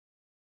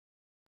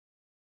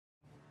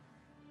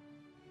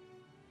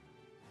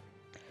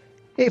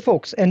Hey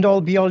folks, end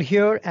all be all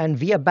here, and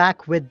we are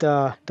back with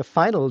the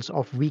finals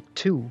of week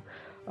two.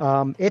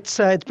 It's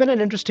been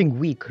an interesting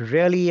week.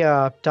 Really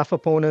tough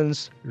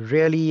opponents,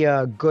 really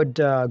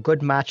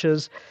good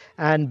matches.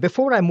 And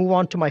before I move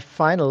on to my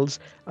finals,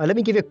 let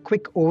me give you a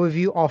quick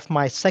overview of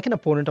my second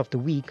opponent of the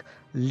week,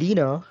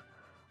 Lena.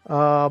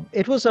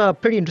 It was a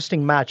pretty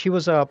interesting match. He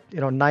was a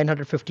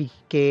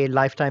 950k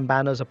lifetime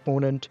banners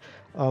opponent,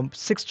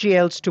 6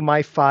 GLs to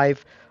my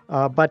 5.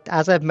 But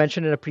as I've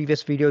mentioned in a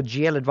previous video,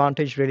 GL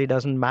advantage really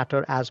doesn't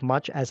matter as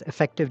much as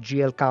effective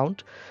GL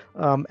count.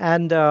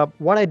 And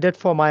what I did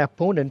for my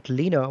opponent,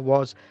 Lena,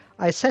 was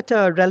I set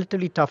a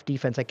relatively tough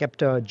defense. I kept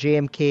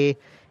JMK,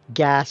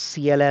 GAS,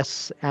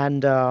 CLS,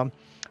 and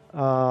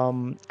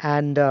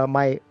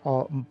my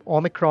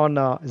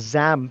Omicron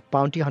ZAM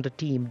bounty hunter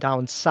team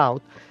down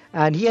south.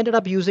 And he ended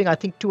up using, I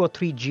think, 2 or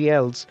 3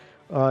 GLs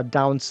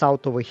down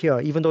south over here,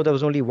 even though there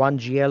was only 1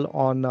 GL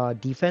on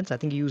defense. I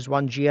think he used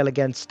 1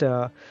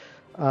 GL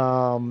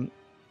um,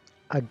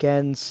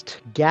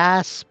 against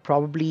Gas,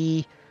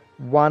 probably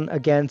one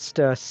against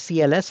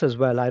CLS as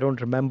well. I don't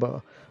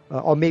remember.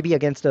 Or maybe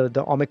against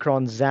the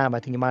Omicron ZAM.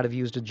 I think he might have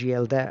used a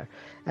GL there.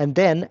 And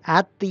then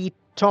at the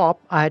top,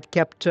 I had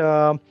kept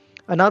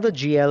another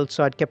GL.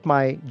 So I'd kept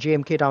my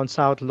JMK down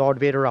south, Lord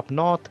Vader up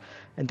north.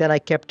 And then I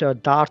kept a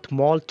Darth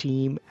Maul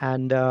team,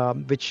 and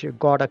which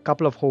got a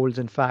couple of holds,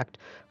 in fact.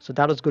 So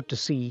that was good to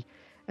see.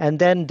 And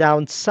then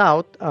down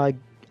south, I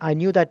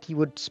knew that he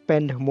would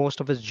spend most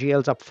of his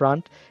GLs up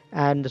front,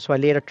 and so I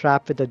laid a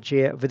trap with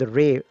a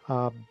Ray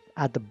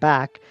at the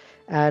back,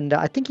 and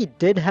I think he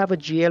did have a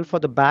GL for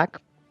the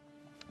back.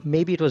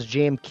 Maybe it was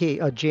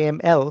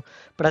JML,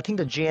 but I think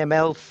the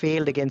JML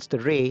failed against the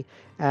Ray,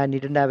 and he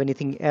didn't have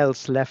anything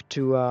else left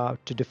to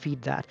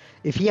defeat that.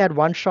 If he had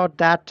one shot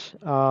that,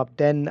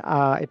 then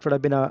it would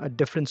have been a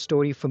different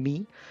story for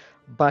me.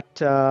 But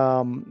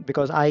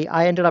because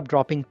I ended up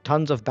dropping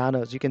tons of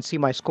banners. You can see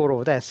my score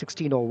over there,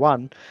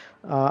 1601.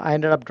 I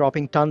ended up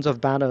dropping tons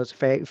of banners.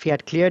 If he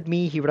had cleared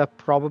me, he would have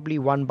probably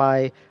won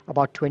by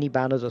about 20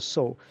 banners or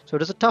so. So it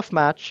was a tough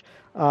match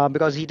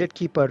because he did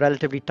keep a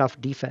relatively tough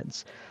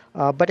defense.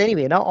 But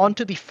anyway, now on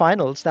to the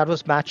finals. That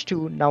was match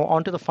two. Now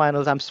on to the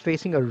finals. I'm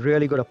facing a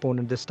really good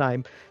opponent this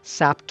time,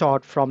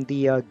 Sapptod from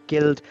the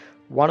guild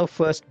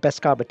 101st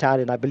Beskar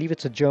Battalion. I believe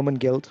it's a German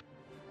guild.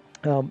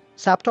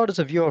 Sapptod is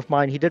a viewer of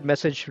mine. He did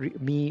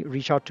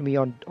reach out to me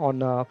on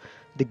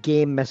the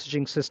game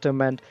messaging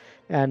system, and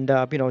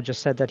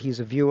just said that he's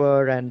a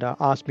viewer and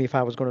asked me if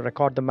I was going to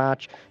record the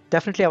match.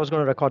 Definitely, I was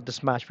going to record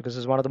this match because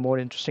it's one of the more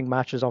interesting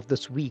matches of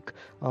this week.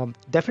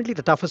 Definitely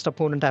the toughest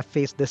opponent I've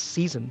faced this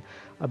season,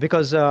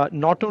 because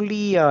not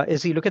only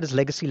is he look at his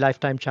legacy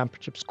lifetime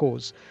championship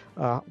scores,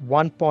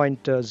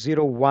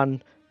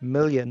 1.01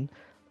 million,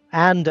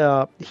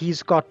 and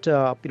he's got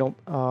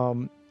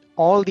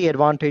all the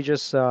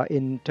advantages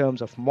in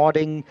terms of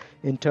modding,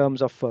 in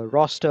terms of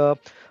roster.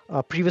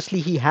 Previously,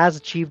 he has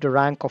achieved a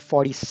rank of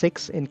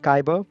 46 in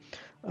Kyber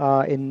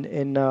in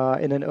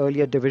an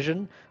earlier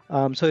division.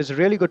 So he's a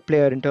really good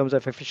player in terms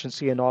of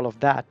efficiency and all of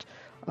that.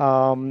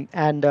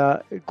 And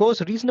it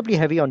goes reasonably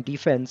heavy on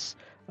defense,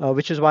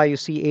 which is why you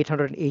see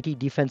 880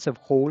 defensive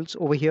holds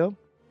over here.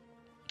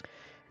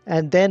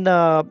 And then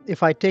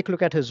if I take a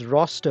look at his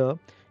roster,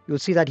 you'll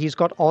see that he's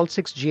got all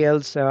 6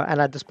 GLs, and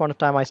at this point of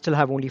time, I still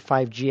have only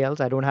 5 GLs.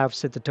 I don't have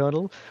Sith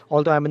Eternal,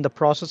 although I'm in the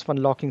process of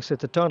unlocking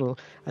Sith Eternal.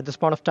 At this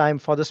point of time,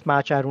 for this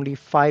match, I had only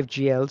 5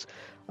 GLs.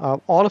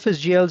 All of his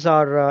GLs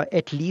are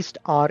at least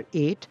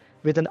R8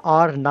 with an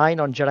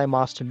R9 on Jedi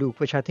Master Luke,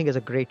 which I think is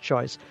a great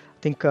choice. I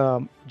think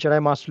Jedi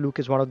Master Luke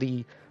is one of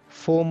the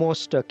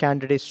foremost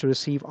candidates to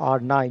receive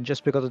R9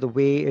 just because of the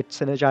way it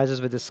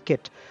synergizes with his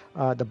kit,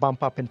 the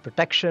bump up in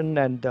protection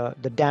and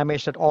the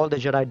damage that all the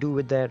Jedi do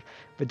with their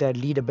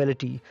lead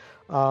ability.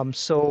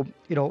 So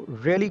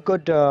really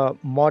good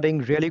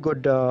modding, really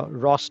good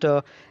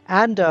roster,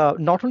 and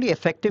not only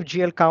effective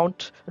GL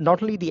count,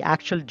 not only the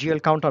actual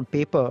GL count on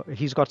paper,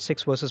 he's got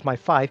 6 versus my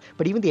 5,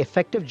 but even the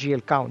effective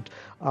GL count.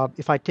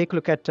 If I take a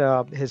look at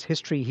his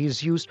history,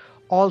 he's used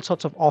all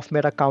sorts of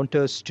off-meta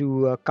counters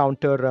to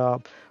counter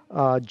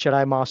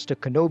Jedi Master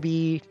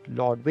Kenobi,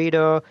 Lord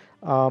Vader,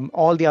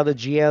 all the other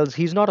GLs.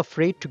 He's not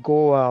afraid to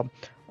go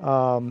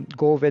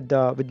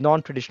with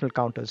non-traditional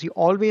counters. He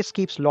always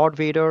keeps Lord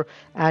Vader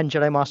and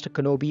Jedi Master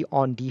Kenobi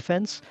on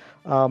defense,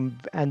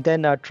 and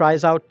then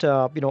tries out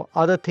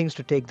other things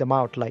to take them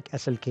out, like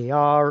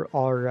SLKR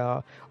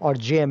or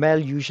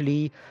JML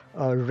usually,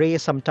 Ray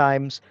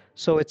sometimes.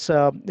 So it's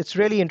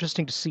really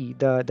interesting to see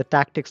the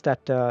tactics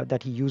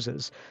that he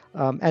uses,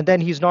 and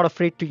then he's not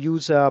afraid to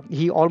use.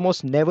 He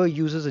almost never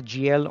uses a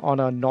GL on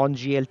a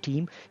non-GL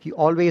team. He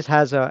always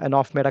has an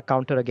off-meta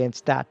counter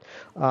against that.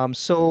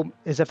 So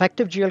his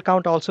effective GL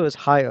count also is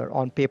higher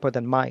on paper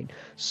than mine.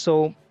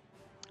 So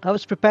I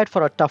was prepared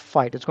for a tough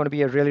fight. It's going to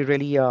be a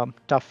really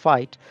tough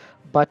fight.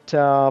 But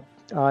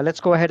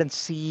let's go ahead and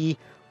see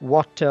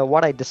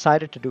what I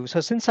decided to do.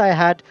 So since I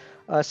had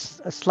a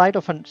slight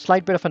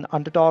bit of an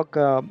underdog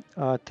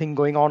thing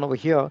going on over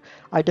here,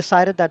 I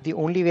decided that the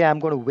only way I'm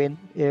going to win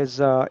is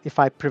if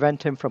I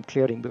prevent him from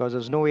clearing, because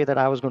there's no way that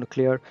I was going to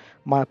clear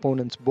my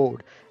opponent's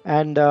board.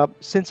 And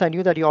since I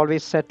knew that he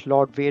always set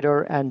Lord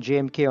Vader and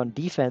JMK on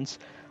defense,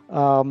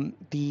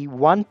 the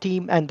one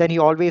team, and then he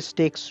always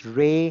takes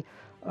Rey.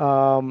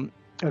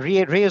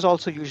 Ray is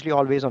also usually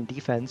always on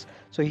defense.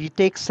 So he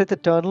takes Sith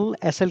Eternal,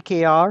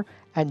 SLKR,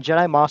 and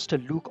Jedi Master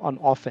Luke on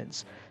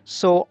offense.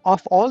 So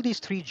of all these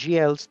three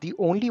GLs, the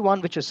only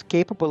one which is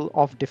capable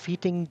of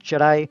defeating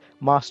Jedi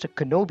Master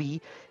Kenobi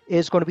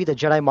is going to be the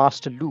Jedi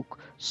Master Luke.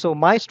 So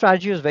my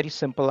strategy is very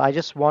simple. I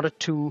just wanted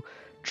to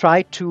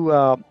try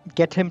to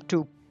get him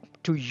to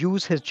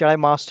use his Jedi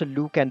Master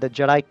Luke and the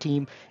Jedi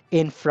team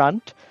in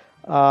front,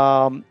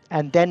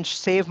 and then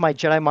save my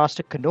Jedi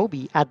Master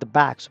Kenobi at the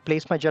back. So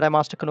place my Jedi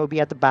Master Kenobi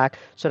at the back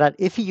so that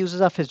if he uses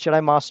up his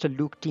Jedi Master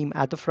Luke team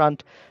at the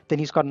front, then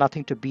he's got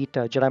nothing to beat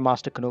Jedi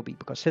Master Kenobi,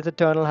 because Sith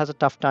Eternal has a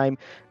tough time.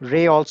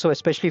 Rey also,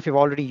 especially if you've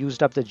already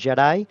used up the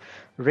Jedi,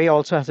 Rey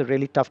also has a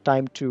really tough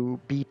time to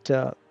beat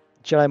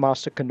Jedi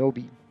Master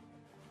Kenobi.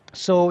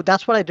 So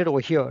that's what I did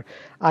over here.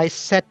 I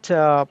set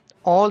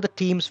all the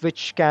teams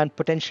which can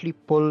potentially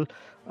pull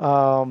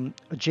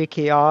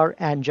JKR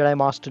and Jedi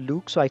Master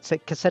Luke. So I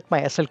set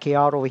my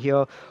SLKR over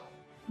here,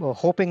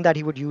 hoping that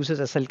he would use his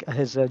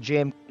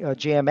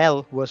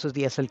JML versus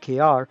the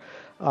SLKR.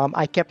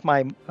 I kept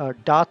my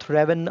Darth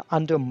Revan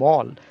under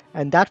Maul,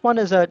 and that one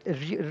is a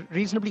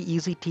reasonably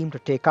easy team to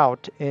take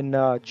out in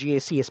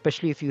GAC,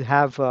 especially if you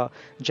have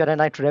Jedi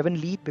Knight Revan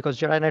lead, because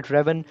Jedi Knight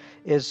Revan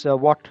is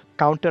what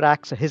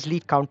counteracts, his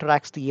lead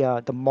counteracts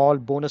the Maul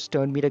bonus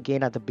turn meter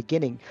gain at the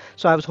beginning.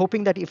 So I was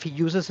hoping that if he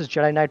uses his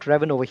Jedi Knight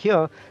Revan over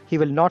here, he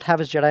will not have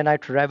his Jedi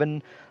Knight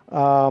Revan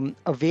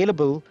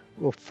available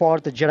for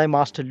the Jedi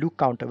Master Luke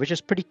counter, which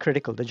is pretty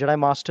critical. The Jedi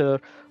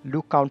Master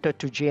Luke counter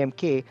to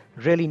JMK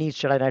really needs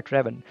Jedi Knight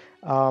Revan.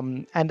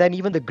 And then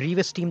even the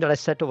Grievous team that I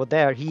set over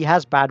there, he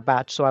has Bad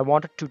Batch, so I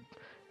wanted to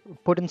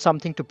put in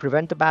something to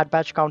prevent the Bad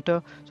Batch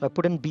counter. So I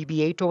put in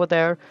BB-8 over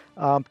there.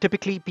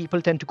 Typically, people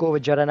tend to go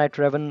with Jedi Knight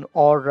Revan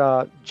or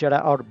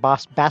Jedi or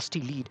Basti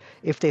lead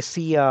if they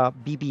see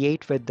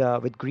BB-8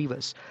 with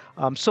Grievous.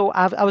 So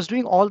I was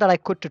doing all that I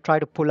could to try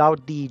to pull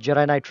out the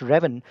Jedi Knight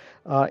Revan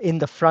in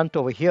the front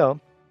over here.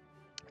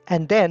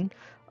 And then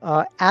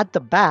at the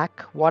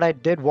back, what I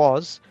did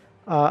was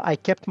I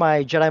kept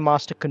my Jedi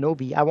Master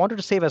Kenobi. I wanted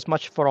to save as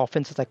much for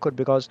offense as I could,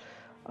 because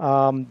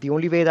the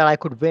only way that I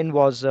could win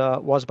was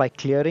by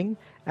clearing,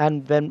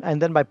 and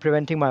then by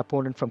preventing my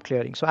opponent from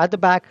clearing. So at the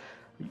back,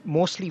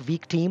 mostly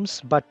weak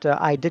teams, but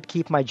I did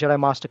keep my Jedi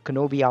Master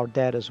Kenobi out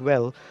there as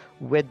well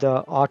with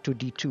the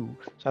R2D2. So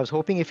I was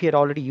hoping if he had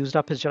already used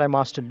up his Jedi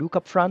Master Luke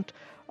up front,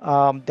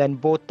 then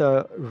both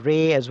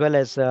Rey as well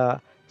as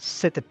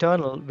Sith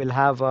Eternal will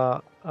have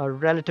a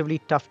relatively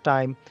tough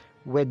time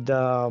with,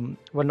 well,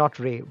 not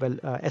Rey, well,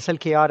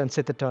 SLKR and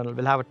Sith Eternal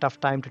will have a tough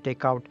time to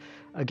take out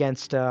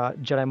against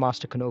Jedi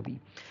Master Kenobi.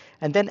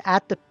 And then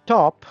at the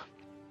top,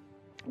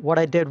 what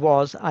I did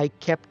was I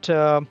kept,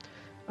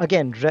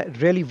 again,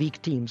 really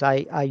weak teams.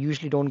 I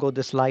usually don't go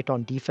this light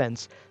on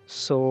defense.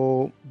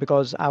 So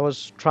because I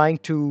was trying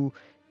to,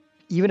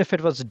 even if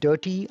it was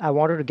dirty, I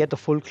wanted to get the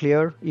full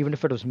clear, even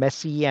if it was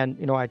messy and,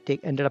 I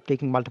ended up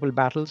taking multiple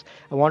battles.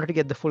 I wanted to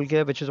get the full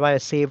clear, which is why I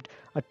saved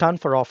a ton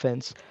for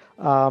offense.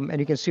 And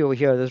you can see over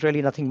here, there's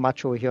really nothing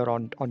much over here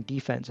on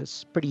defense.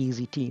 It's pretty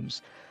easy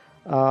teams.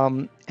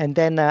 And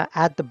then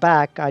at the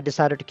back, I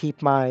decided to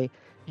keep my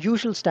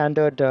usual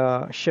standard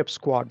ship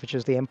squad, which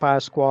is the Empire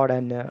squad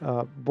and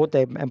both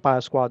the Empire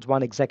squads,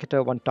 one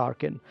Executor, one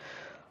Tarkin.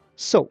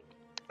 So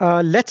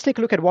let's take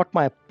a look at what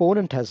my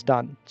opponent has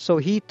done. So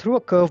he threw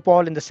a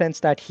curveball in the sense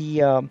that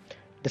he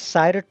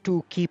decided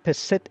to keep his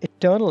Sith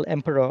Eternal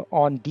Emperor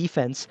on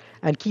defense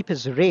and keep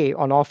his Rey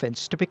on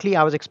offense. Typically,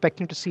 I was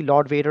expecting to see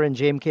Lord Vader and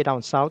JMK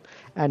down south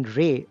and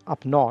Rey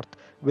up north,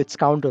 with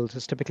Scoundrels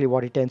is typically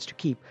what he tends to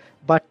keep.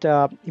 But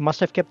he must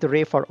have kept the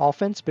Rey for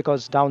offense,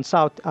 because down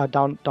south,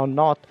 down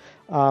north,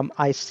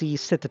 I see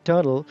Sith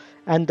Eternal,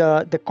 and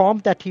the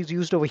comp that he's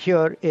used over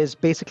here is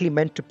basically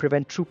meant to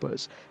prevent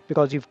troopers,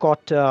 because you've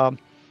got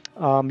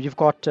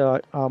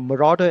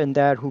Marauder in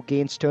there who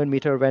gains turn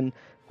meter when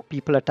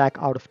people attack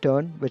out of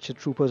turn, which the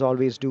troopers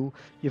always do.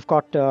 You've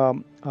got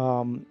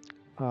Dooku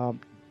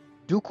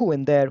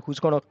in there who's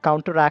going to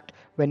counteract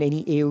when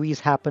any AoEs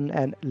happen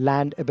and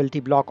land ability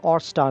block or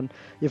stun.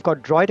 You've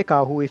got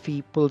Droideka, who if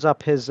he pulls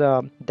up his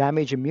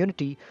damage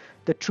immunity,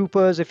 the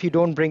troopers, if you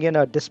don't bring in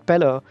a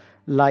dispeller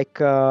like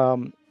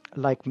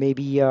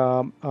maybe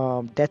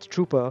Death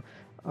Trooper,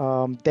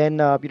 then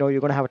you're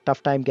going to have a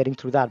tough time getting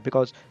through that,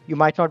 because you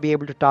might not be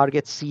able to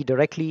target C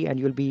directly, and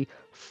you'll be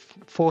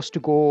forced to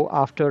go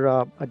after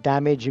a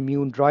damage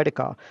immune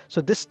Droideka.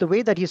 So the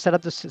way that he set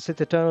up the Sith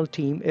Eternal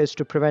team is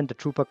to prevent the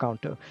trooper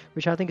counter,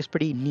 which I think is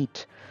pretty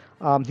neat.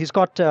 He's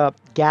got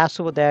Gas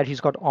over there. He's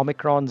got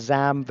Omicron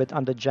Zam with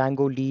under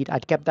Django lead.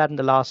 I'd kept that in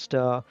the last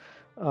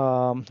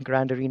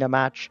Grand Arena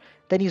match.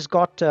 Then he's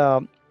got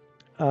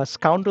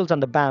Scoundrels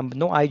under BAM,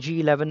 no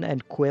IG-11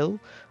 and Quill.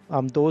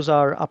 Those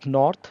are up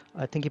north.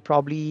 I think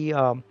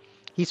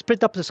he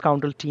split up the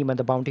Scoundrel team and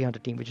the Bounty Hunter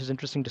team, which is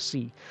interesting to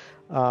see,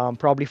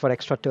 probably for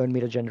extra turn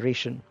meter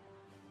generation.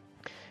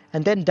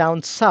 And then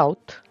down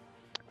south,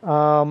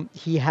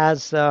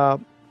 he's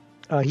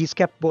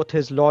kept both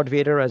his Lord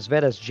Vader as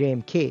well as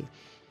JMK.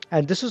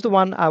 And this is the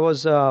one I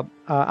was a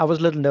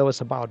little nervous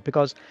about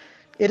because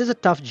it is a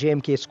tough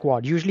JMK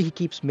squad. Usually he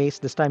keeps Mace.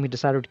 This time he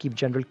decided to keep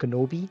General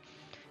Kenobi.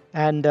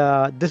 And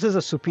this is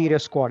a superior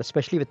squad,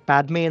 especially with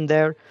Padme in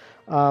there.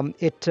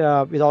 With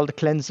all the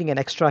cleansing and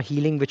extra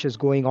healing which is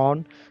going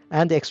on,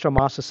 and the extra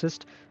mass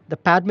assist. The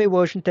Padme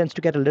version tends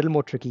to get a little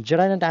more tricky.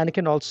 Jedi Knight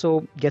Anakin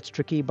also gets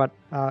tricky, but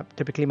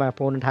typically my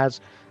opponent has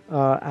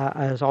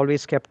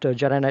always kept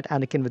Jedi Knight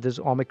Anakin with his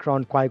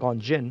Omicron Qui-Gon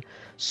Jinn.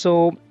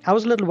 So I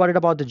was a little worried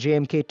about the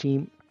JMK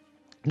team.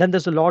 Then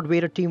there's the Lord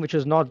Vader team, which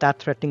is not that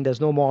threatening.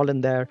 There's no Maul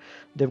in there.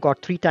 They've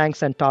got 3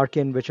 tanks and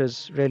Tarkin, which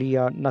is really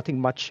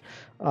nothing much.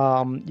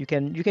 You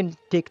can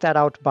take that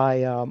out by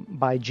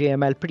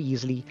JML pretty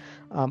easily.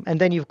 And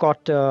then you've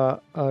got a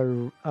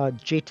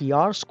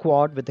JTR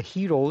squad with the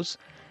heroes,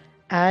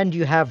 and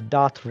you have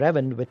Darth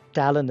Revan with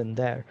Talon in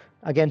there,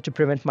 again to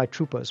prevent my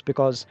troopers,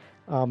 because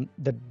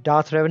the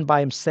Darth Revan by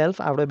himself,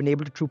 I would have been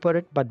able to trooper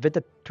it, but with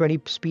the 20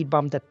 speed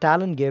bump that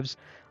Talon gives,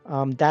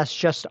 that's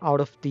just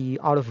out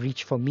of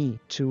reach for me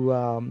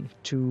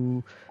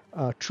to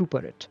trooper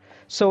it.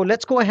 So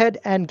let's go ahead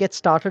and get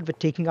started with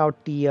taking out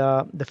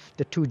the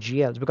 2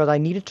 GLs, because I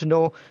needed to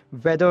know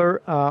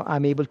whether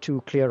I'm able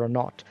to clear or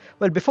not.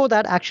 Well, before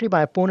that, actually,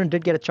 my opponent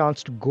did get a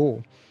chance to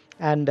go,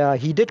 and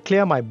he did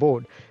clear my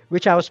board,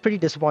 which I was pretty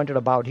disappointed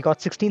about. He got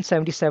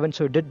 1677,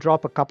 so he did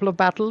drop a couple of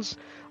battles,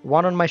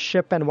 one on my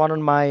ship and one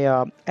on my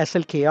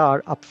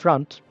SLKR up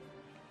front.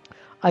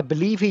 I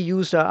believe he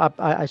used,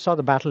 I saw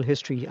the battle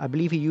history, I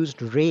believe he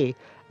used Ray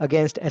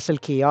against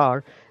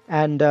SLKR,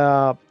 and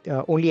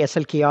only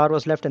SLKR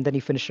was left, and then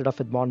he finished it off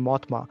with Mon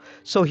Mothma.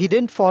 So he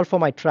didn't fall for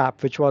my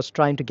trap, which was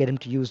trying to get him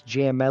to use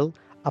JML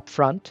up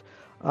front.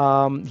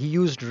 He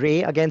used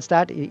Ray against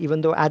that,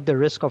 even though at the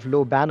risk of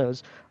low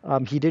banners.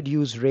 He did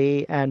use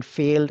Ray and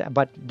failed,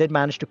 but did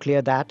manage to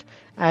clear that.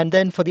 And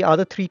then for the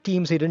other 3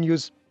 teams, he didn't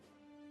use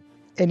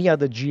any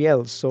other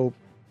GLs. So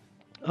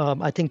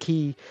I think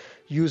he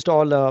used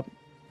all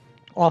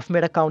off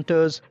meta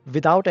counters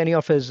without any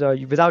of his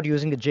without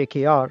using the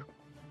JKR,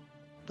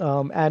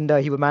 and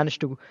he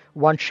managed to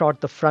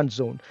one-shot the front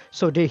zone.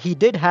 So he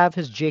did have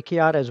his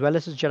JKR as well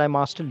as his Jedi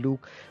Master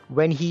Luke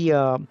when he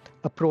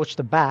approached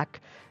the back,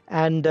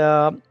 and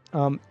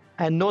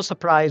no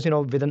surprise,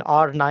 with an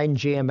R9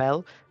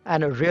 JML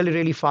and a really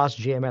really fast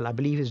JML. I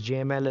believe his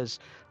JML is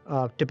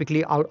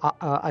typically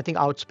I think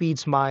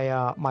outspeeds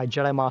my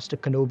Jedi Master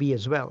Kenobi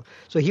as well.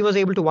 So he was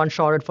able to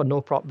one-shot it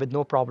with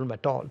no problem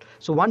at all.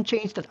 So one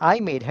change that I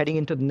made heading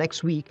into the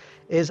next week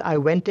is I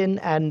went in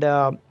and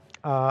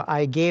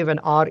I gave an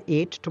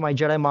R8 to my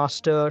Jedi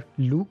Master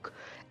Luke,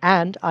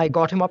 and I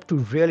got him up to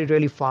really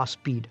really fast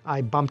speed.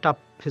 I bumped up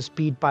his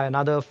speed by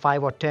another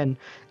 5 or 10,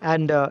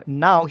 and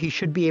now he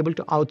should be able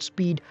to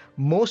outspeed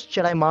most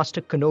Jedi Master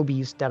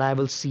Kenobis that I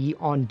will see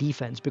on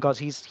defense, because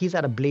he's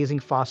at a blazing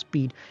fast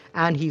speed,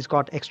 and he's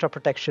got extra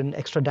protection,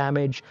 extra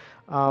damage,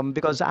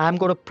 because I'm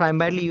going to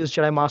primarily use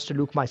Jedi Master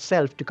Luke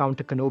myself to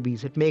counter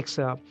Kenobis. It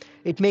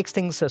makes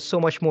things so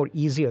much more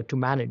easier to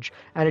manage,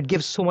 and it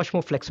gives so much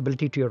more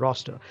flexibility to your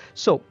roster.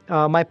 So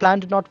my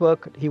plan did not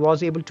work. He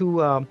was able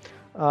to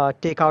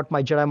take out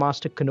my Jedi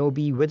Master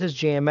Kenobi with his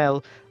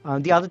JML.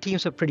 The other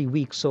teams are pretty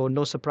weak, so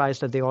no surprise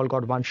that they all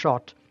got one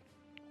shot.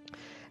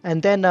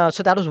 And then,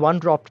 so that was one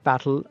dropped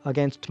battle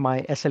against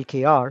my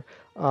SLKR.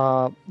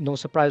 No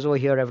surprise over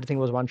here, everything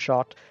was one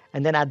shot.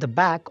 And then at the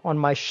back on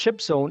my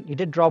ship zone, he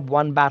did drop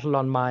one battle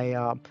on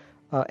my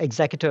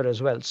Executor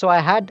as well. So I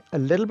had a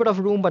little bit of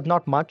room, but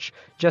not much,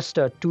 just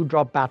 2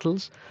 drop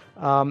battles.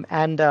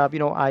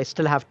 I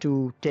still have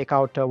to take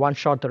out one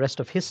shot the rest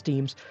of his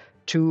teams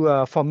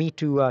for me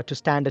to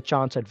stand a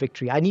chance at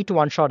victory. I need to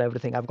one-shot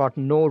everything. I've got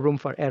no room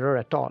for error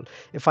at all.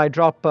 If I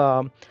drop,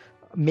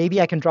 maybe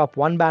I can drop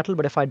 1 battle,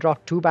 but if I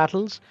drop 2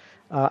 battles,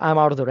 I'm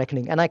out of the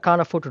reckoning. And I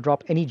can't afford to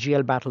drop any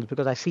GL battles,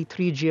 because I see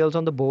 3 GLs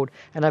on the board,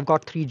 and I've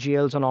got 3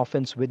 GLs on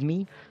offense with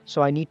me.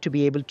 So I need to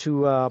be able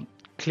to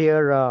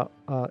clear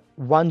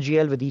 1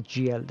 GL with each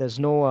GL. There's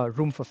no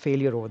room for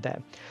failure over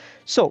there.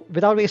 So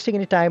without wasting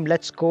any time,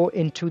 let's go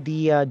into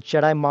the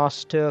Jedi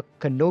Master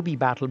Kenobi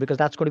battle, because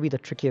that's going to be the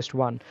trickiest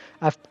one.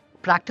 I've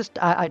practiced,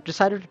 I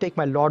decided to take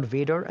my Lord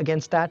Vader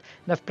against that,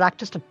 and I've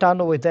practiced a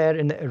ton over there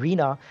in the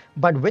arena,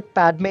 but with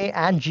Padme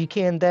and GK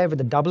in there with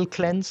the double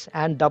cleanse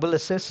and double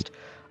assist,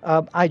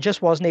 I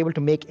just wasn't able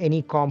to make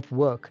any comp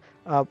work.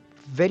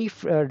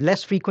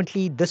 Less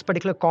frequently, this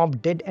particular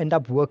comp did end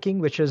up working,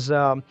 which is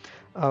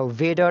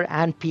Vader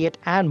and Piet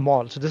and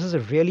Maul. So this is a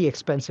really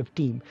expensive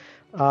team.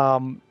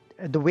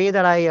 The way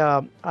that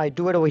I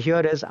do it over here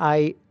is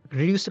I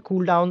reduce the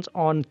cooldowns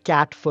on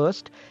Cat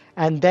first,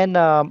 and then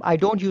I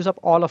don't use up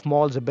all of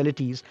Maul's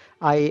abilities.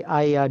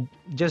 I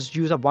just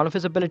use up one of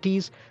his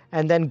abilities,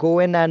 and then go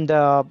in and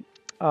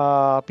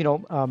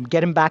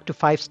get him back to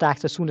 5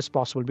 stacks as soon as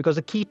possible. Because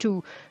the key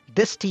to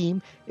this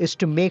team is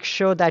to make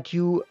sure that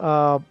you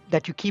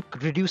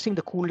keep reducing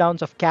the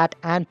cooldowns of Cat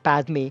and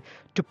Padme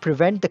to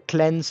prevent the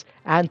cleanse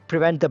and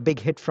prevent the big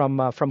hit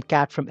from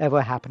Cat from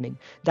ever happening.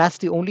 That's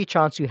the only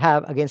chance you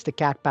have against the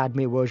Cat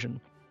Padme version.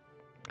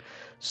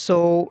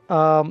 So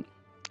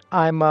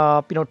I'm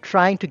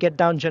trying to get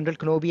down General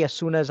Kenobi as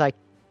soon as I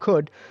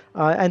could,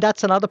 and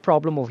that's another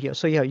problem over here.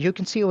 So yeah, you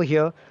can see over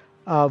here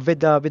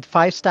with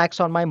 5 stacks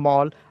on my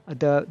Maul,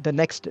 the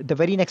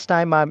very next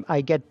time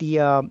I get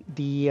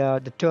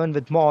the turn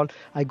with Maul,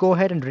 I go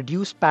ahead and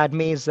reduce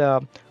Padme's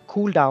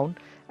cooldown,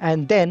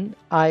 and then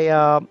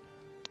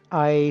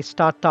I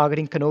start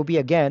targeting Kenobi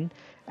again.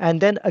 And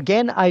then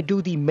again, I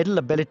do the middle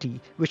ability,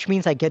 which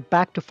means I get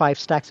back to 5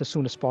 stacks as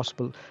soon as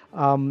possible.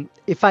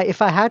 If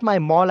I had my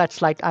Maul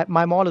at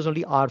my Maul is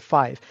only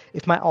R5.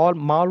 If my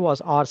Maul was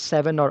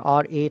R7 or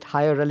R8,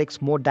 higher relics,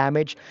 more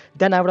damage,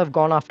 then I would have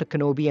gone after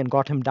Kenobi and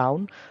got him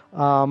down.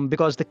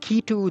 Because the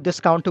key to this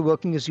counter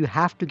working is you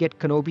have to get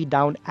Kenobi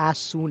down as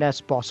soon as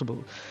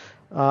possible.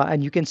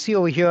 And you can see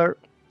over here,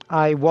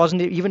 I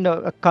wasn't even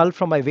a cull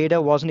from my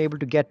Vader wasn't able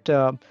to get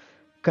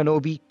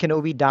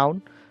Kenobi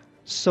down.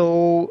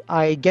 So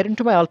I get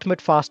into my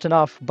ultimate fast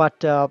enough, but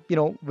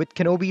with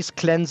Kenobi's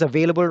cleanse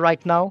available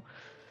right now,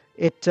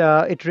 it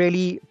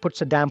really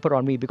puts a damper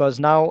on me because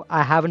now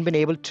I haven't been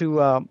able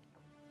to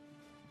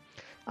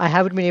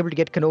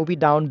get Kenobi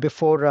down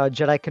before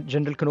General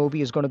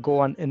Kenobi is going to go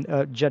on in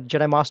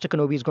Jedi Master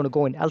Kenobi is going to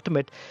go in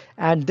Ultimate,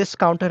 and this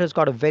counter has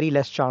got a very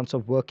less chance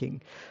of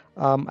working.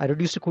 I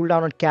reduced the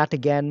cooldown on Cat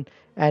again,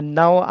 and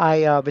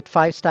now with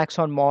 5 stacks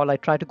on Maul, I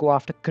try to go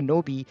after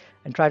Kenobi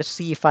and try to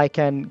see if I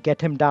can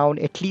get him down,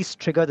 at least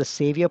trigger the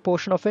Savior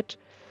portion of it.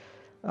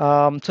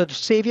 So the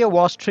Savior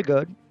was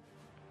triggered.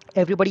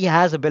 Everybody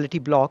has ability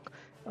block,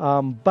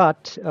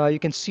 but you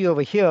can see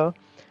over here,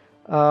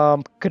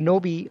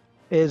 Kenobi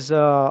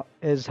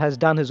has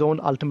done his own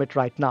ultimate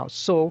right now.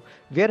 So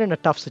we're in a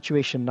tough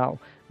situation now.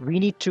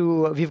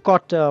 We've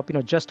got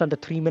just under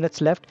 3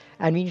 minutes left,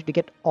 and we need to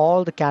get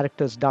all the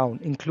characters down,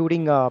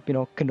 including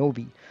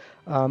Kenobi.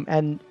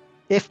 And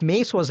if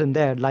Mace was in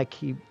there, like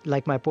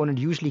my opponent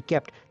usually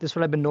kept, this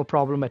would have been no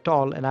problem at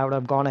all, and I would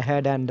have gone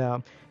ahead and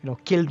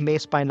killed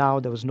Mace by now.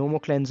 There was no more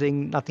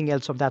cleansing, nothing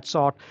else of that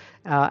sort,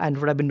 and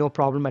would have been no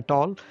problem at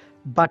all.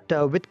 But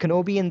with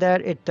Kenobi in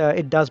there,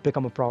 it does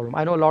become a problem.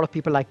 I know a lot of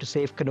people like to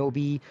save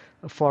Kenobi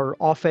for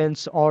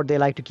offense, or they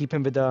like to keep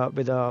him with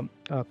a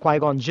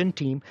Qui-Gon Jinn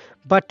team.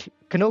 But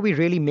Kenobi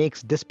really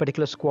makes this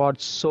particular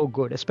squad so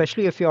good,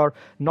 especially if you're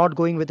not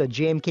going with a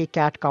JMK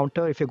Cat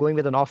counter, if you're going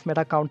with an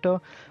off-meta counter,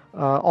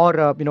 or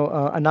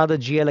another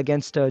GL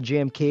against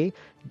JMK,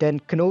 then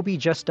Kenobi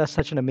just does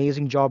such an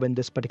amazing job in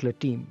this particular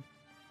team.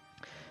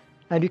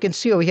 And you can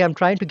see over here, I'm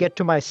trying to get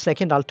to my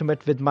second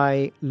ultimate with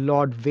my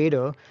Lord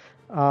Vader.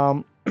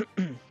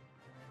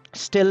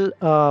 Still,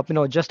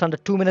 just under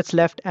 2 minutes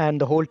left,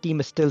 and the whole team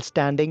is still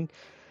standing,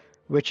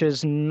 which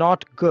is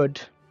not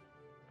good.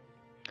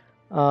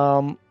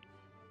 I'm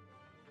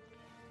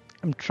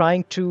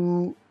trying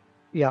to,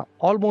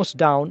 almost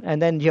down,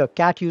 and then here,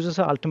 Cat uses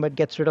her ultimate,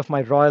 gets rid of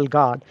my Royal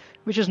Guard,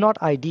 which is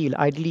not ideal.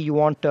 Ideally, you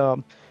want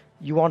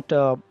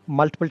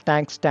multiple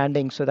tanks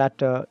standing so that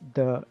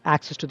the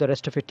access to the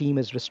rest of your team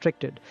is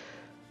restricted.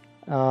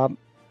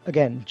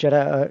 Again,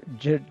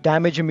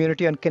 damage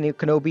immunity on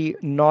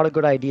Kenobi, not a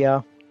good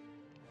idea.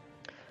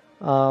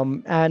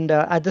 And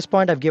at this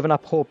point, I've given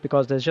up hope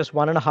because there's just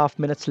 1.5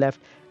 minutes left,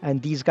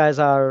 and these guys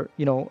are,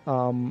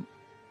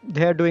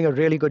 they're doing a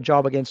really good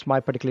job against my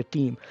particular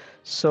team.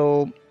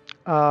 So,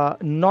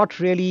 not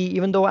really,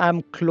 even though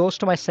I'm close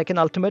to my second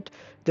ultimate,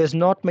 there's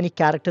not many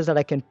characters that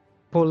I can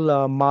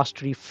pull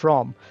mastery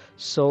from.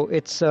 So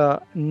it's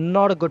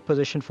not a good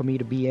position for me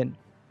to be in.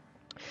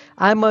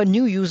 I'm a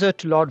new user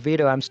to Lord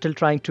Vader. I'm still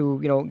trying to,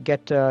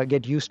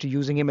 get used to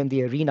using him in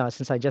the arena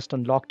since I just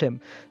unlocked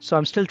him. So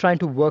I'm still trying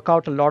to work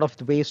out a lot of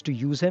the ways to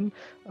use him.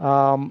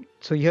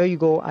 So here you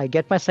go. I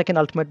get my second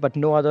ultimate, but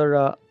no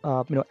other,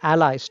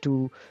 allies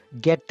to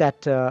get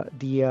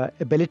the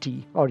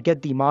ability or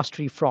get the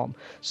mastery from.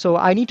 So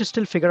I need to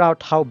still figure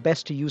out how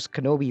best to use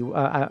Kenobi,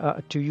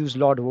 to use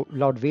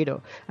Lord Vader.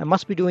 I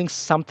must be doing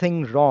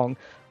something wrong.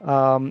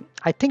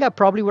 I think I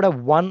probably would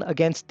have won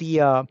against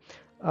the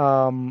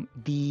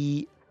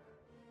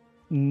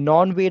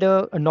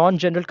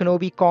non-General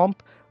Kenobi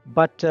comp,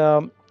 but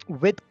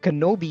with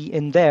Kenobi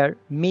in there,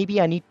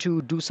 maybe I need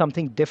to do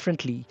something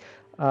differently.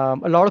 A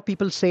lot of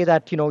people say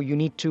that you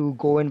need to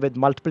go in with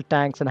multiple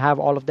tanks and have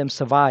all of them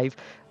survive,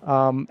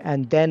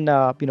 and then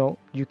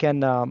you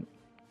can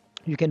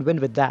win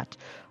with that.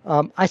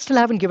 I still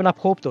haven't given up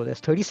hope though. There's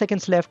 30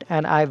 seconds left,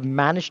 and I've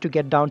managed to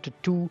get down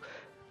to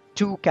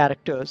two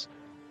characters.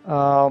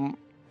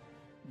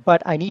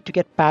 But I need to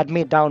get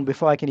Padme down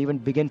before I can even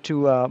begin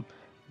to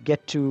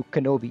get to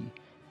Kenobi.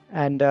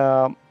 And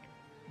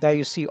there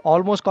you see,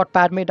 almost got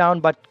Padme down,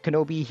 but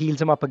Kenobi heals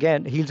her up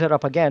again,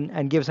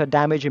 and gives her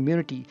damage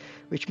immunity,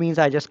 which means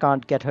I just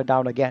can't get her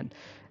down again.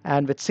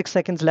 And with 6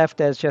 seconds left,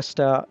 there's just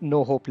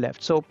no hope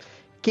left. So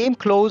came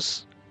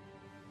close.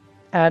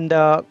 and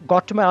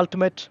got to my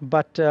ultimate,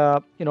 but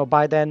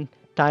by then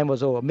time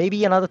was over.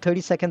 Maybe another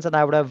 30 seconds and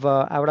I would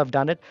have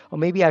done it, or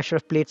maybe I should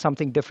have played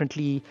something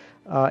differently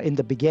in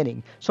the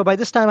beginning. So by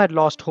this time I'd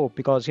lost hope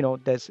because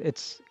there's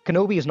it's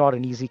Kenobi is not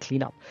an easy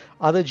cleanup.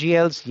 Other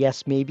GLs,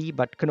 yes, maybe,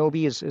 but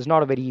Kenobi is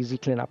not a very easy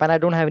cleanup, and I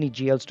don't have any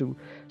GLs to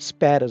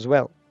spare as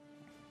well.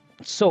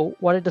 So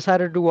what I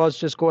decided to do was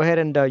just go ahead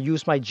and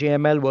use my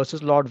JML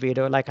versus Lord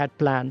Vader like I'd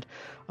planned.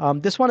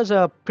 This one is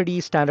a pretty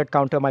standard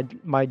counter. My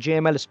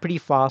JML is pretty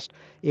fast,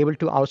 able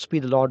to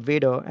outspeed the Lord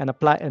Vader and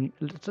apply. And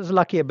this is a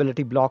lucky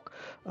ability block.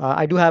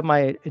 I do have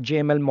my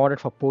JML modded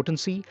for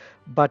potency,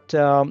 but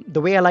the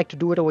way I like to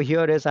do it over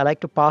here is I like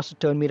to pass the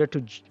turn meter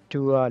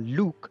to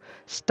Luke,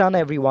 stun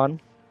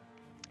everyone,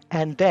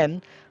 and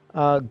then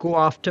go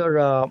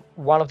after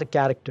one of the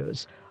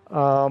characters,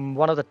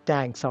 one of the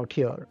tanks out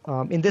here.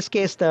 In this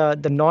case,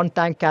 the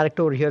non-tank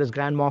character over here is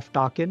Grand Moff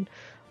Tarkin.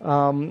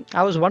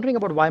 I was wondering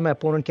about why my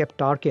opponent kept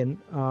Tarkin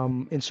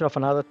instead of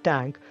another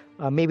tank.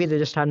 Maybe they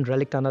just hadn't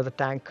relicked another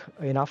tank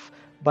enough.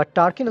 But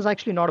Tarkin is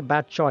actually not a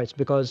bad choice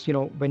because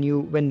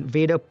when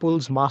Vader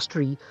pulls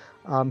mastery,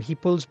 he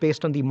pulls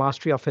based on the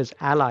mastery of his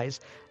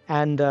allies,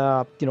 and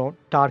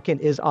Tarkin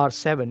is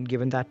R7.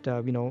 Given that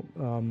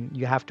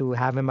you have to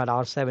have him at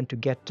R7 to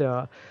get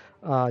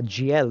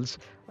GLs,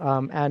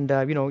 and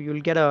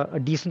you'll get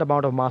a decent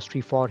amount of mastery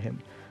for him.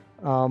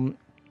 Um,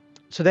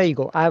 so there you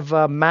go. I've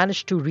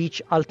managed to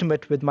reach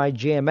ultimate with my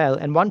JML,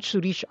 and once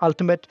you reach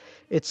ultimate,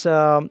 it's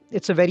a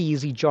very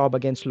easy job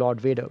against Lord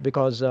Vader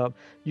because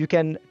you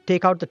can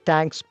take out the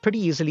tanks pretty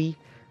easily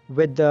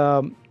with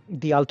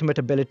the ultimate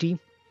ability,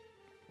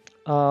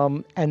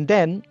 and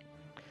then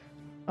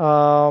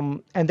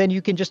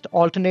you can just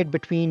alternate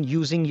between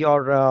using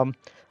your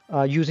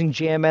using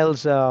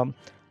JML's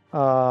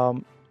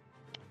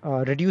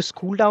reduce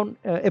cooldown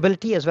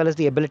ability as well as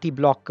the ability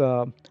block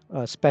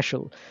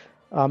special.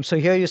 So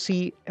here you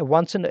see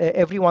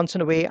every once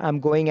in a way I'm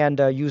going and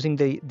using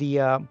the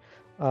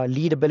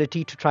lead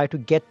ability to try to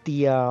get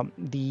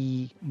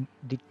the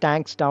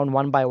tanks down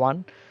one by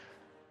one.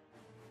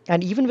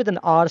 And even with an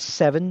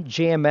R7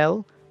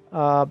 JML,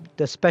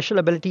 the special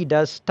ability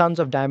does tons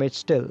of damage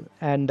still,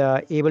 and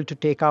able to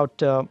take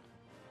out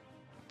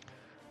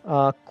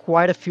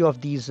quite a few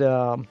of these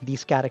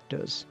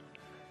characters.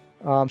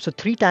 So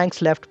three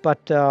tanks left,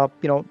 but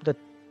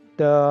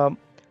the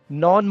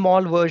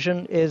non-Maul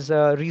version is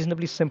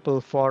reasonably simple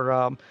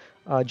for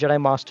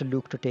Jedi Master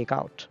Luke to take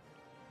out.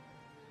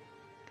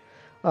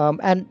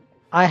 And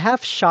I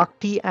have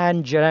Shakti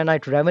and Jedi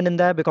Knight Revan in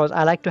there because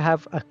I like to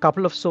have a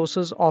couple of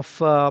sources of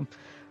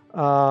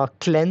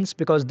cleanse,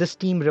 because this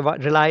team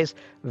relies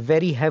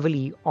very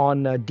heavily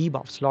on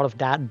debuffs, a lot of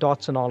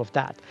dots and all of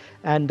that.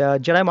 And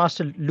Jedi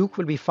Master Luke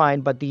will be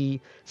fine, but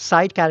the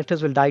side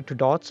characters will die to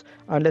dots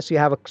unless you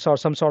have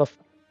some sort of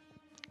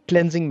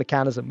cleansing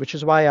mechanism, which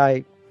is why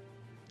I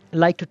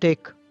like to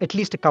take at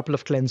least a couple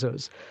of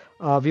cleansers.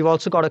 We've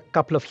also got a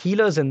couple of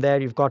healers in there.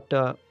 You've got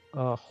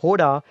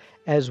Hoda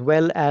as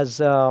well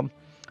as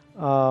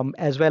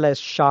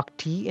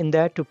Shakti in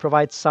there to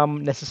provide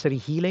some necessary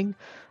healing.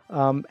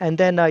 And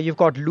then you've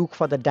got Luke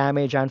for the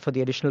damage and for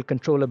the additional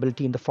control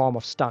ability in the form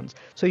of stuns.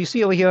 So you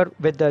see over here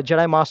with the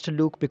Jedi Master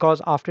Luke,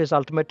 because after his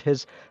ultimate,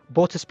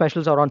 both his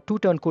specials are on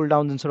 2-turn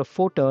cooldowns instead of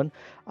 4-turn.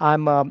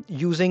 I'm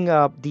using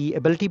the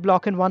ability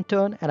block in 1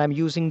 turn, and I'm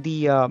using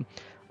the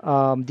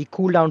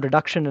cooldown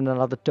reduction in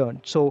another turn.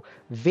 So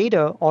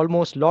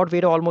Lord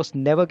Vader almost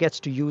never gets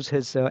to use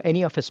his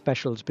any of his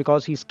specials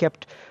because he's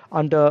kept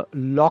under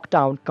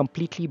lockdown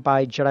completely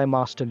by Jedi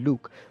Master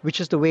Luke, which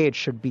is the way it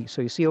should be.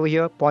 So you see over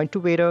here, point to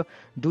Vader,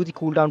 do the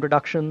cooldown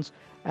reductions,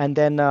 and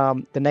then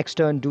the next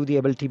turn do the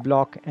ability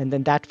block, and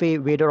then that way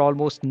Vader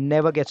almost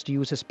never gets to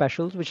use his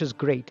specials, which is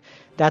great.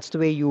 That's the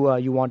way you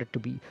want it to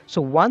be.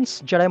 So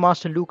once Jedi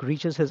Master Luke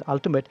reaches his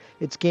ultimate,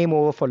 it's game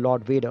over for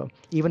Lord Vader.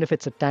 Even if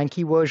it's a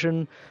tanky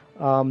version,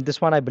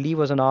 this one I believe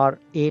was an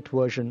R8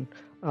 version.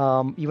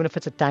 Even if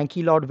it's a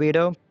tanky Lord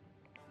Vader,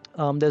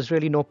 there's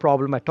really no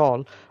problem at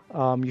all.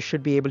 You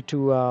should be able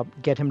to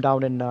get him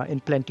down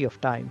in plenty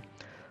of time.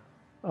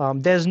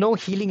 There's no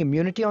healing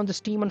immunity on this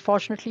team,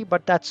 unfortunately,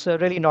 but that's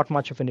really not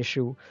much of an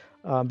issue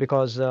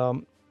because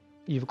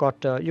you've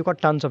got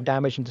tons of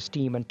damage in this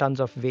team and tons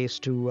of ways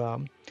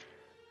to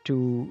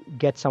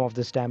get some of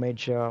this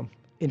damage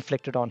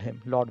inflicted on him,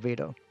 Lord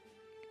Vader.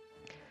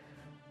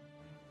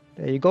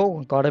 There you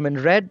go, got him in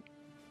red,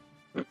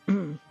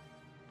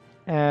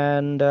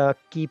 and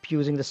keep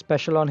using the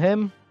special on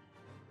him,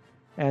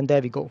 and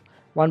there we go.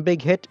 One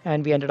big hit,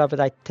 and we ended up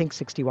with, I think,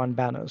 61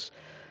 banners.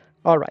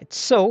 All right,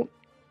 so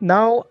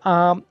now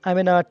I'm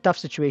in a tough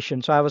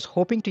situation. So I was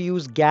hoping to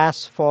use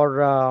gas for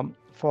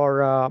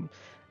the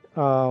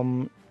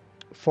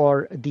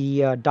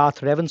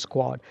Darth Revan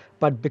squad,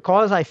 but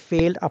because I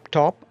failed up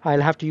top,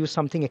 I'll have to use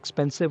something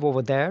expensive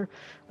over there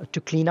to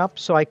clean up.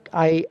 So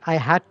I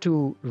had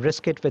to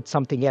risk it with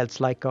something else,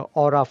 like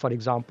Aura, for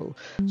example.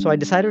 So I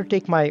decided to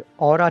take my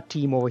Aura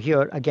team over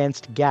here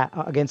against Darth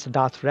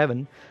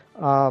Revan.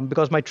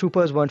 because my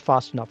troopers weren't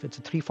fast enough. It's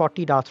a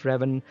 340 Darth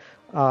Revan.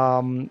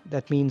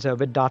 That means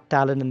with Darth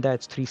Talon in there,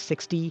 it's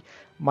 360.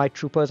 My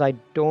troopers, I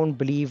don't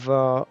believe,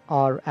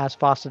 are as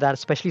fast as that,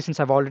 especially since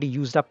I've already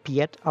used up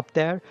Piet up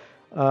there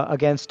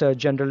against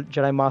General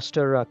Jedi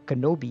Master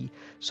Kenobi.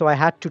 So I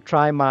had to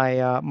try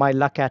my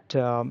luck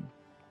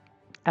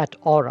at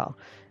Aura.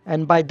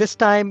 And by this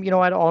time,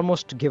 I'd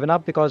almost given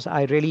up because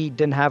I really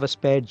didn't have a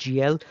spare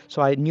GL,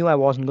 so I knew I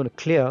wasn't going to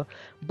clear.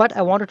 But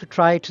I wanted to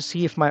try to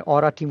see if my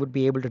Aura team would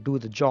be able to do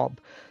the job.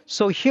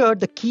 So here,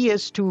 the key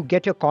is to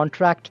get your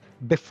contract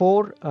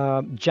before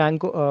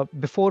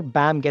before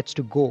BAM gets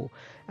to go.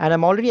 And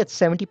I'm already at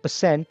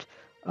 70%.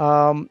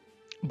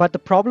 But the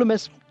problem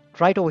is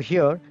right over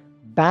here,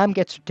 BAM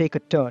gets to take a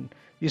turn.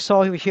 You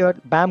saw here,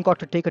 BAM got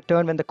to take a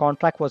turn when the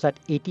contract was at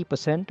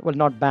 80%. Well,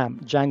 not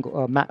BAM,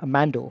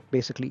 Mando,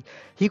 basically.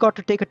 He got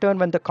to take a turn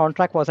when the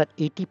contract was at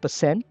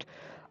 80%.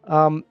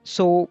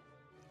 So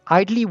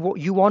ideally,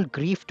 you want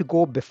Grief to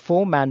go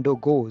before Mando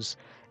goes.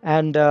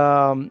 And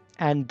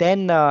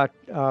then,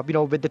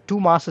 with the two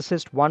Mass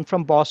Assists, one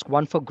from Bosk,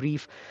 one for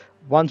Grief,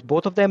 once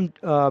both of them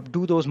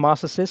do those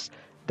Mass Assists,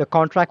 the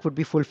contract would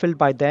be fulfilled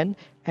by then.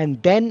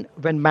 And then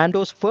when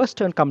Mando's first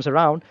turn comes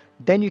around,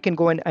 then you can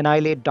go and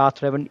annihilate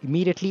Darth Revan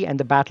immediately, and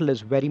the battle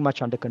is very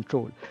much under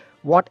control.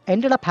 What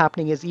ended up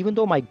happening is, even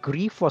though my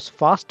Grief was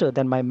faster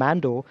than my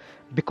Mando,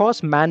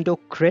 because Mando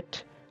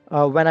crit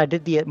when I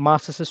did the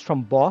Mass Assist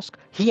from Bosk,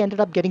 he ended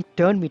up getting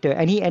turn meter,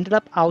 and he ended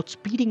up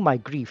outspeeding my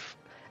Grief.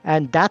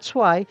 And that's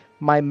why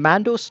my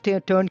Mando's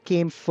turn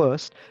came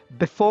first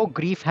before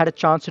Grief had a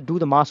chance to do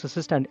the Mass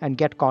Assist and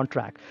get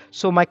contract.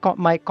 So my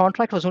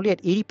contract was only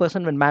at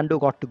 80% when Mando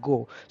got to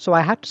go. So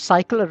I had to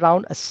cycle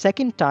around a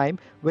second time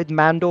with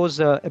Mando's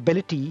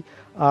ability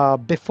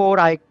before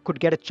I could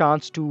get a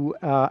chance to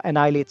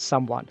annihilate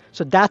someone.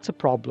 So that's a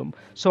problem.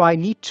 So I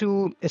need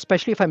to,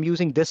 especially if I'm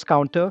using this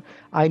counter,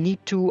 I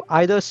need to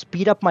either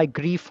speed up my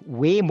Grief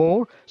way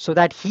more so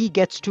that he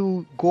gets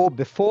to go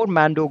before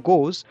Mando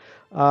goes,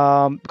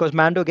 because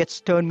Mando gets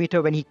turn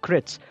meter when he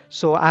crits.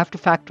 So I have to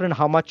factor in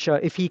how much,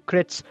 if he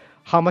crits,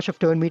 how much of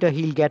turn meter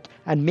he'll get,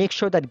 and make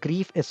sure that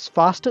Grief is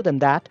faster than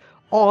that.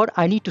 Or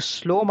I need to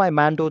slow my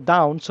Mando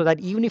down so that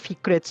even if he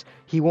crits,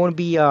 he won't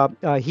be,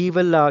 he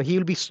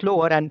will be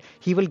slower, and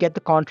he will get the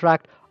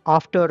contract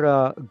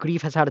after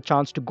Grief has had a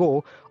chance to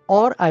go.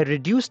 Or I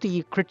reduce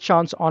the crit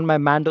chance on my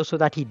Mando so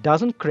that he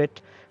doesn't crit,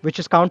 which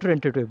is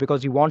counterintuitive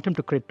because you want him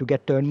to crit to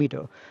get turn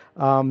meter.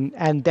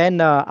 And then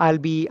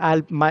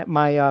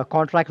my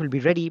contract will be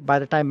ready by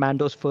the time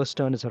Mando's first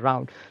turn is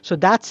around. So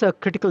that's a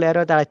critical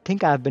error that I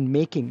think I've been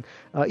making.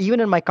 Even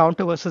in my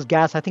counter versus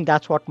gas, I think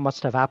that's what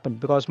must have happened,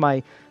 because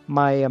my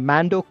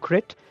Mando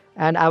crit,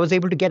 and I was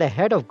able to get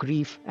ahead of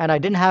Grief, and I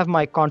didn't have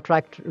my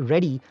contract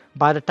ready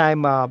by the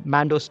time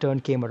Mando's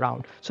turn came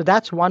around. So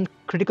that's one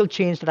critical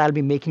change that I'll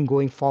be making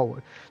going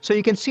forward. So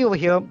you can see over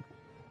here,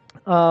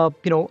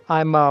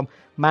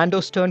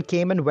 Mando's turn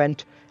came and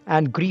went,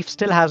 and Grief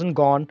still hasn't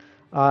gone,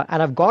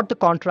 and I've got the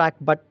contract,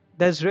 but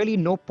there's really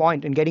no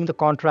point in getting the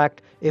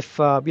contract if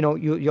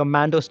your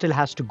Mando still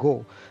has to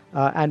go,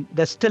 and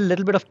there's still a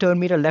little bit of turn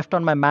meter left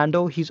on my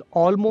Mando. He's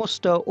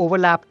almost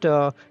overlapped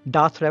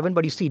Darth Revan,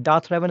 but you see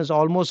Darth Revan is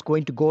almost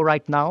going to go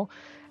right now,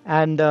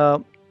 and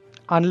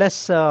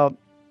unless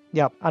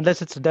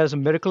there's a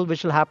miracle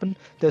which will happen,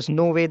 there's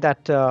no way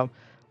that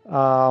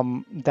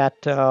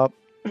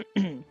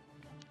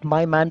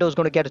my Mando is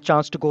going to get a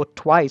chance to go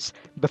twice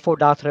before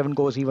Darth Revan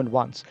goes even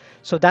once.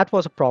 So that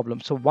was a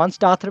problem. So once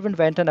Darth Revan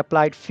went and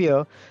applied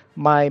fear,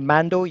 my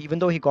Mando, even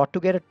though he got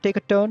to take a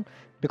turn,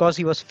 because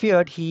he was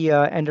feared, he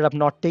ended up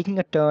not taking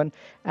a turn,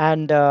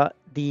 and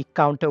the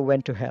counter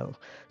went to hell.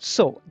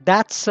 So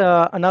that's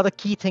another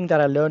key thing that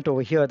I learned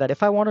over here, that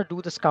if I want to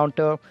do this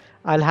counter,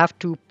 I'll have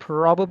to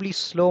probably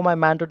slow my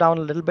Mando down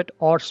a little bit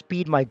or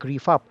speed my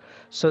Grief up,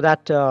 so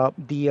that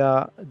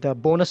the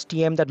bonus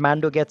TM that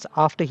Mando gets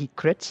after he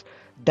crits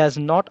does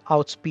not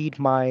outspeed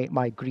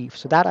my Grief.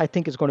 So that, I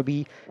think, is going to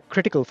be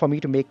critical for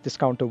me to make this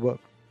counter work.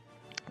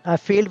 I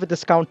failed with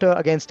this counter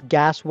against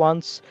Gas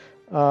once,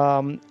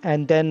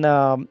 and then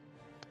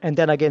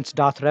against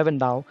Darth Revan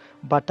now.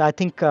 But I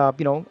think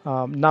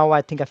now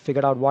I think I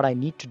figured out what I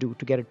need to do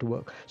to get it to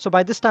work. So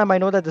by this time I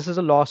know that this is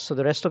a loss. So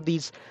the rest of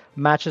these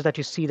matches that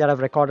you see that I've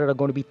recorded are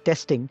going to be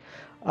testing.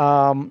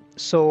 No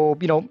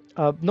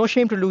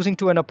shame to losing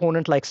to an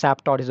opponent like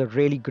Sapptod. He's a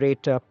really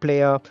great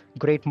player,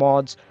 great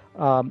mods,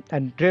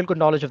 and real good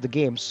knowledge of the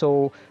game.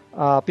 So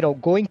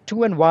going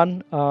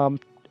 2-1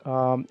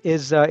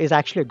 is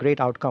actually a great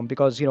outcome,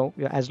 because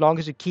as long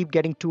as you keep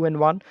getting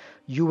 2-1,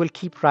 you will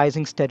keep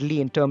rising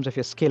steadily in terms of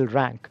your skill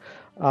rank,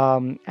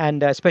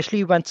 and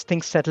especially once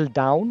things settle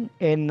down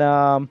in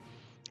 1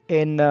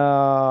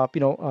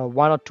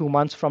 or 2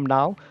 months from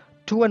now,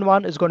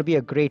 2-1 is going to be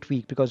a great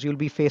week because you'll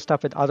be faced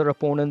up with other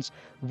opponents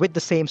with the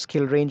same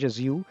skill range as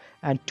you,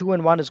 and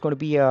 2-1 is going to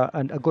be a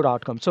good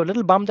outcome. So a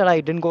little bummed that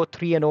I didn't go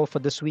 3-0 for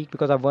this week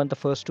because I've won the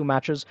first two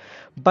matches,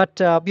 but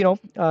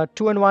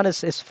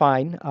 2-1 is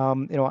fine.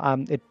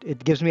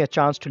 It gives me a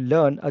chance to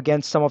learn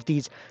against some of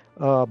these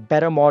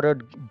better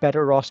modern,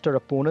 better roster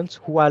opponents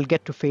who I'll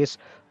get to face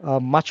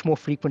much more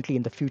frequently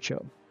in the future.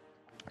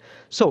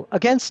 So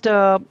against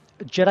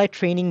Jedi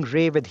Training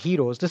Ray with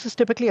Heroes, this is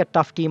typically a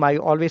tough team. I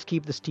always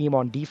keep this team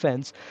on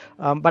defense,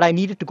 but I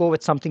needed to go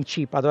with something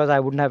cheap. Otherwise, I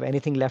wouldn't have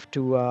anything left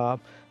to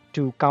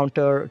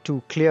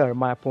clear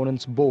my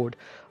opponent's board.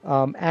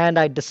 And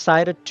I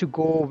decided to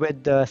go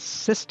with the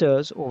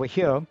Sisters over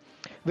here,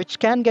 which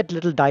can get a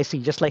little dicey,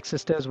 just like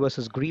Sisters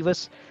versus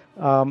Grievous.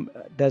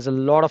 There's a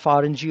lot of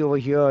RNG over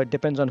here. It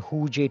depends on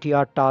who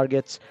JTR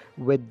targets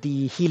with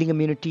the healing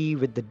immunity,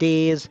 with the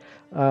days,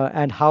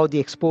 and how the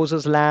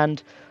exposures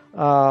land.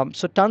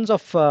 So tons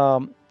of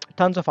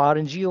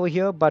RNG over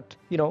here, but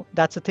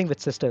that's the thing with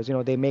Sisters.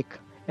 They make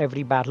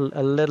every battle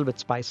a little bit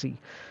spicy.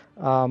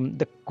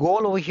 The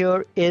goal over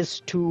here is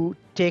to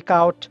take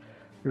out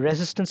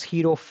Resistance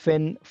Hero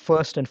Finn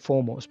first and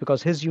foremost,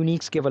 because his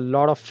uniques give a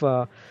lot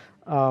of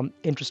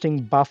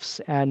interesting buffs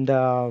and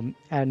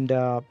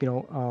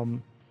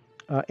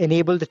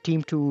enable the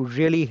team to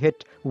really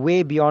hit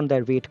way beyond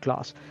their weight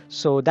class.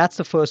 So that's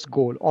the first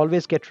goal.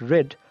 Always get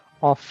rid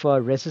of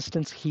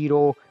Resistance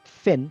Hero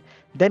Finn,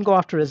 then go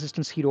after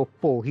Resistance Hero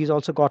Poe. He's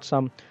also got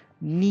some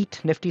neat,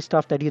 nifty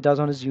stuff that he does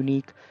on his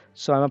unique.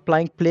 So I'm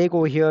applying Plague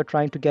over here,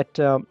 trying to get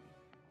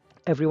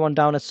everyone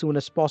down as soon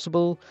as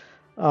possible.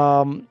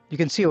 You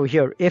can see over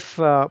here, if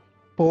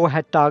Poe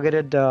had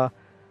targeted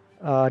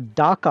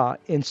Daka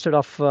instead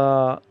of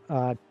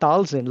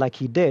Talzin like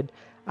he did,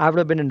 I would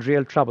have been in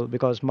real trouble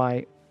because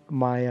my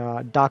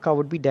Daka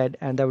would be dead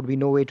and there would be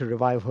no way to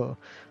revive her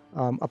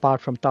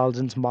apart from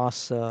Talzin's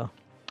mass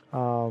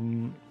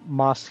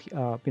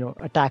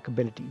attack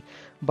ability.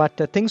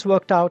 But things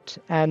worked out,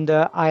 and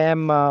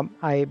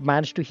I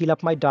managed to heal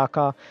up my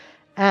Daka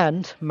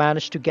and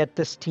managed to get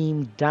this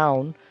team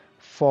down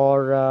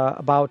for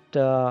about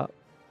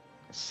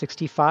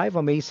 65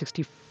 or maybe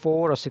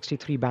 64 or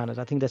 63 banners.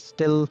 I think there's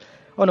still,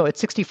 oh no, it's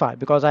 65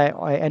 because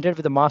I ended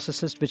with a Mass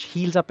Assist which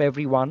heals up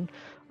everyone.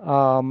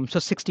 So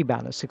 60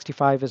 banners,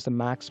 65 is the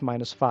max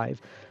minus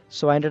 5.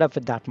 So I ended up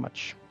with that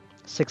much,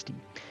 60.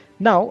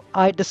 Now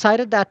I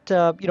decided that,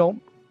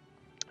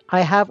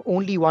 I have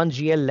only one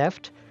GL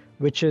left,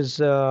 which is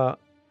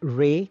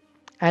Ray,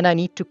 and I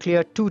need to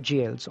clear two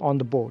GLs on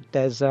the board.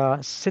 There's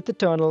Sith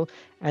Eternal,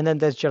 and then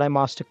there's Jedi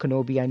Master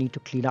Kenobi I need to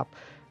clean up.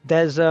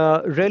 There's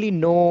really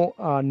no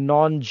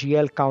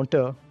non-GL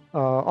counter,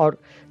 or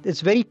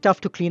it's very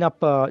tough to clean up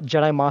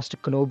Jedi Master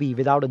Kenobi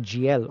without a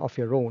GL of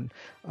your own.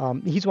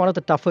 He's one of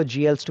the tougher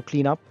GLs to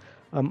clean up.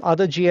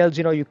 Other GLs,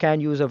 you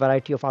can use a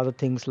variety of other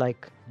things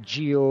like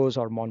Geos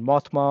or Mon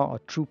Mothma or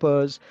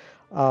Troopers.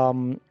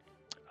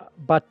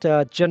 But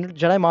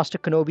Jedi Master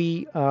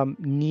Kenobi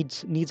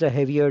needs a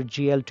heavier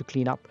GL to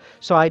clean up.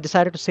 So I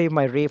decided to save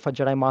my Ray for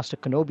Jedi Master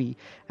Kenobi,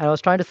 and I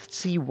was trying to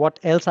see what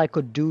else I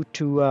could do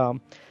to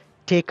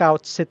take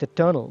out Sith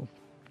Eternal.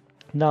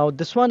 Now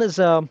this one is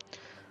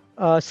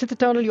Sith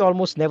Eternal you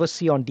almost never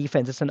see on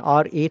defense. It's an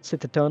R8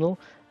 Sith Eternal,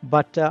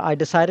 but I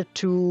decided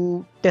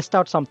to test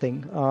out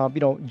something.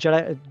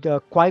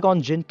 The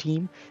Qui-Gon Jinn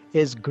team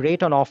is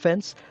great on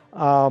offense.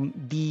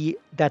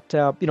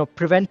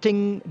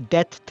 Preventing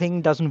death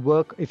thing doesn't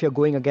work if you're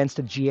going against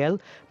a GL,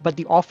 but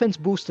the offense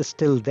boost is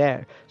still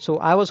there. So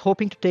I was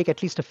hoping to take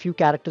at least a few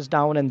characters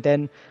down and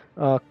then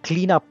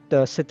clean up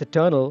the Sith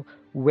Eternal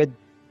with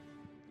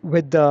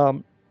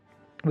some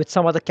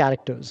other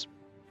characters.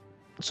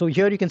 So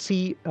here you can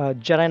see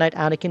Jedi Knight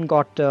Anakin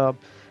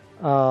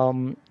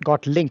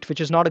got linked, which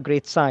is not a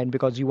great sign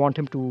because you want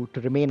him to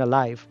remain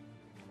alive.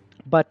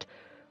 But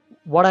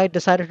what I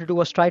decided to do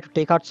was try to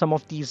take out some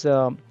of these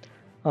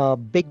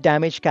big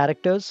damage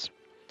characters.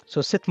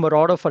 So Sith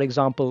Marauder, for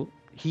example,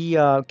 he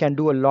can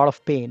do a lot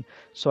of pain.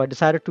 So I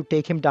decided to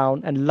take him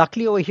down. And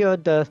luckily over here,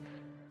 the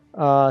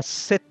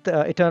Sith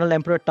Eternal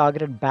Emperor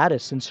targeted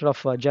Barriss instead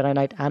of Jedi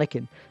Knight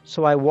Anakin.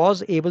 So I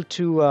was able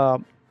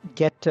to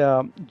get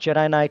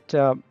Jedi Knight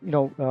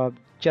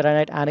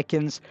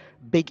Anakin's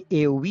big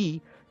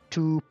AoE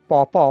to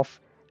pop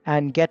off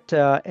and get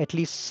at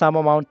least some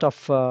amount of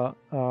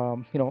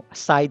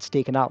sides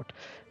taken out.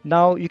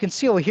 Now you can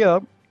see over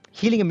here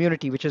healing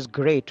immunity, which is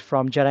great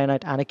from Jedi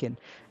Knight Anakin,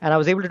 and I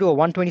was able to do a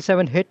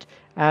 127 hit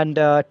and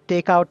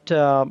take out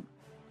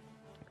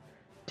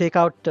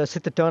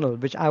Sith Eternal,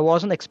 which I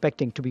wasn't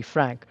expecting, to be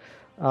frank.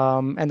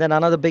 And then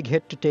another big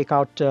hit to take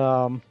out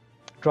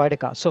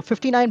Droideka. So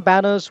 59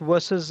 banners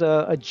versus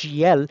a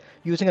GL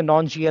using a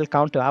non-GL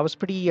counter. I was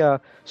pretty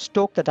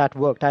stoked that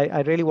worked.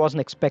 I really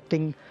wasn't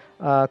expecting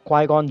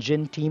Qui-Gon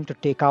Jinn team to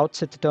take out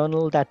Sith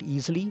Eternal that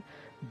easily,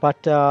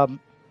 but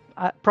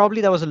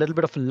probably there was a little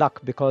bit of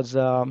luck because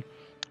if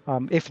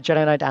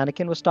Jedi Knight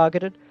Anakin was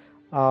targeted,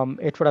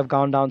 it would have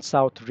gone down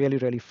south really,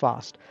 really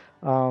fast.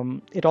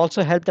 It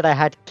also helped that I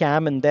had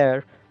Cam in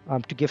there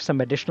to give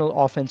some additional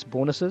offense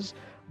bonuses,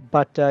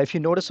 But if you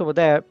notice over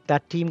there,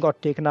 that team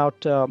got taken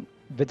out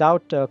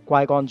without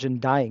Qui-Gon Jinn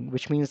dying,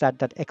 which means that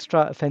that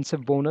extra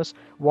offensive bonus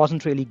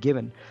wasn't really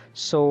given.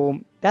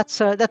 So that's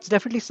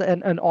definitely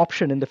an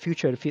option in the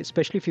future, if you,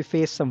 especially if you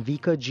face some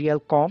weaker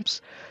GL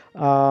comps.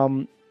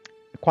 Um,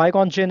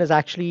 Qui-Gon Jinn is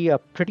actually a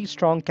pretty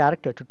strong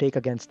character to take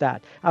against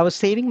that. I was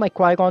saving my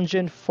Qui-Gon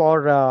Jinn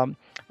for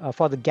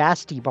the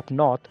gas team up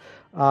north,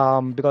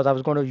 because I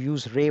was going to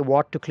use Ray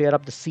Watt to clear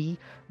up the sea,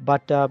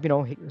 but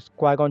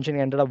Qui-Gon Jinn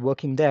ended up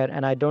working there,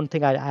 and I don't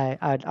think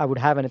I would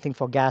have anything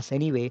for gas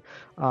anyway.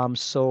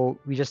 So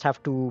we just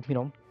have to,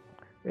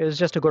 it was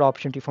just a good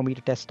opportunity for me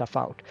to test stuff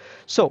out.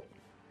 So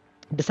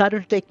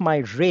decided to take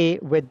my Ray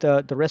with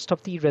the rest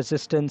of the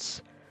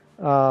resistance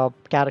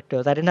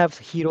characters. I didn't have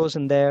heroes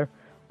in there.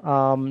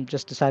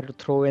 Just decided to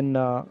throw in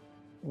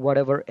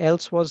whatever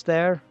else was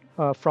there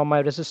from my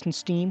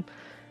resistance team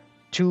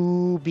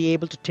to be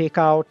able to take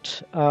out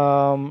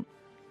the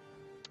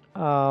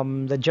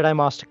Jedi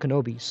Master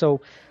Kenobi. So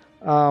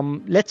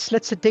let's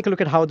take a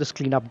look at how this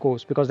cleanup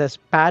goes, because there's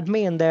Padme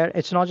in there.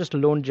 It's not just a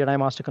lone Jedi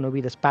Master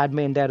Kenobi. There's Padme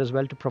in there as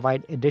well to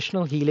provide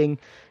additional healing,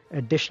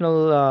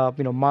 additional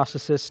mass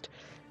assist,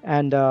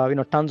 and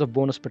tons of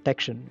bonus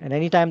protection. And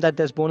anytime that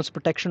there's bonus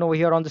protection over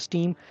here on this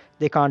team,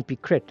 they can't be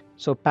crit.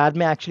 So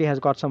Padme actually has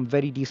got some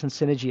very decent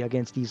synergy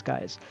against these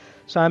guys.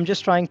 So I'm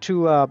just trying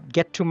to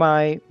get to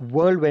my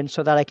whirlwind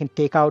so that I can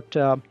take out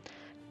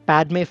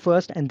Padme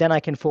first, and then I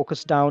can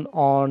focus down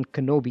on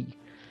Kenobi.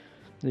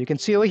 You can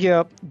see over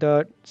here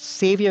the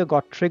Savior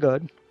got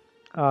triggered.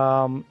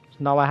 Now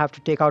I have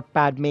to take out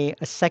Padme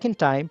a second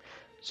time,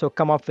 so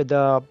come up with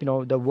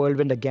the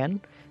whirlwind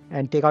again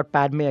and take out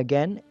Padme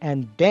again,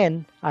 and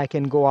then I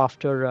can go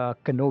after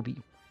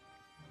Kenobi.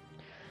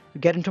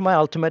 Get into my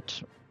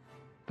ultimate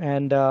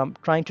and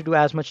trying to do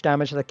as much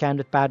damage as I can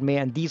with Padme,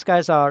 and these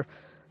guys are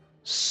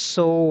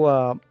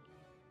so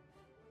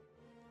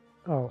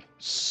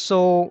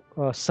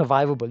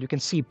survivable. You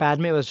can see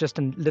Padme was just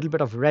a little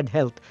bit of red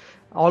health.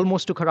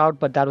 Almost took her out,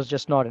 but that was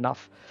just not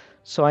enough.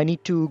 So I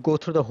need to go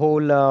through the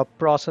whole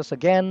process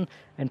again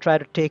and try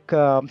to take,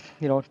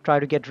 try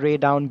to get Rey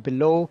down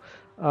below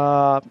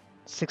 60%,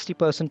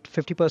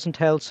 50%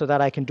 health so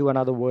that I can do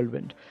another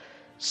whirlwind.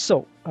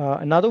 So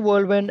another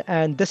whirlwind,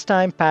 and this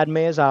time Padme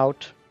is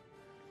out.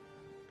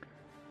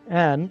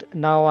 And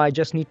now I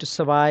just need to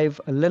survive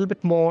a little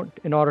bit more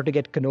in order to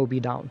get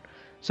Kenobi down.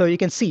 So you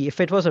can see,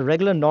 if it was a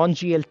regular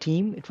non-GL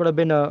team, it would have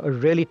been a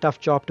really tough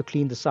job to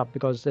clean this up,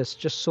 because there's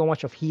just so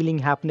much of healing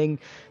happening.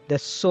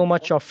 There's so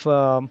much of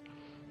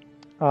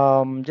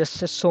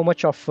just so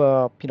much of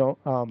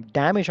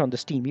damage on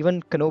this team.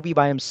 Even Kenobi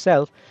by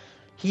himself,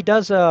 he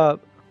does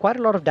quite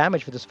a lot of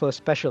damage with his first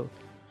special,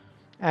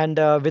 and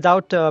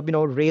without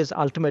Rey's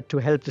ultimate to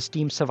help this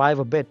team survive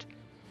a bit,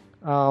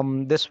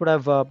 this would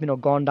have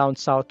gone down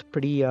south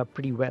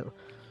pretty well.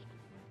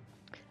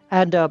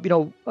 And a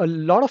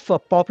lot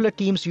of popular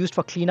teams used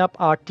for cleanup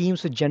are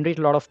teams which generate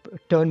a lot of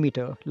turn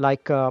meter,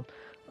 like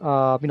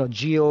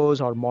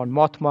Geos or Mon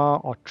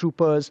Mothma or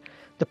Troopers.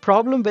 The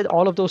problem with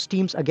all of those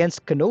teams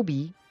against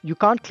Kenobi, you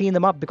can't clean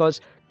them up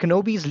because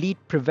Kenobi's lead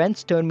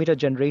prevents turn meter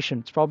generation.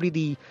 It's probably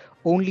the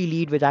only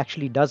lead which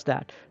actually does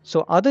that.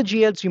 So other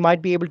GLs, you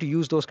might be able to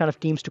use those kind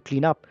of teams to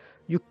clean up.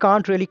 You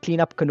can't really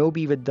clean up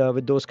Kenobi with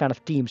those kind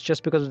of teams,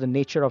 just because of the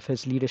nature of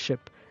his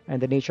leadership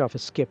and the nature of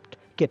his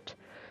kit.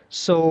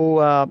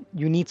 So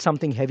you need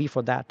something heavy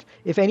for that.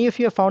 If any of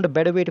you have found a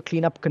better way to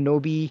clean up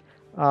Kenobi,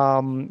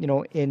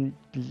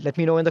 let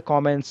me know in the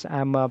comments.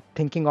 I'm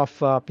thinking of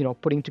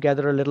putting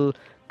together a little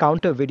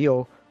counter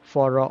video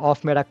for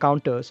off-meta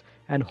counters,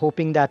 and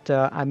hoping that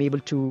I'm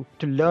able to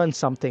learn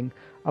something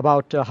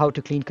about how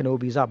to clean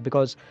Kenobis up,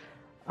 because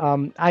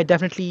I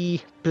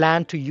definitely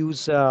plan to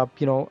use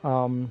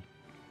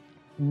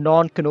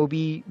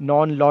non-Kenobi,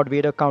 non-Lord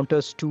Vader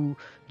counters to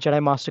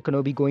Jedi Master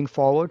Kenobi going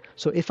forward.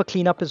 So if a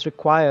cleanup is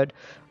required,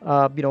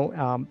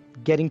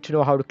 getting to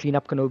know how to clean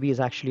up Kenobi is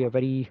actually a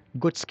very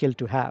good skill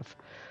to have.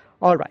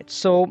 All right,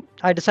 so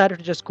I decided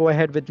to just go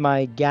ahead with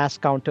my gas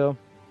counter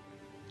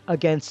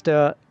against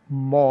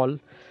Maul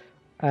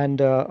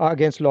and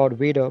against Lord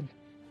Vader,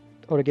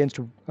 or against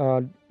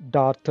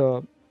Darth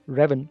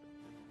Revan,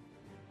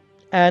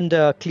 and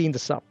clean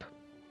this up.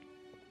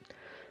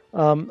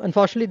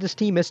 Unfortunately, this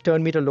team is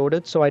turn meter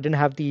loaded, so I didn't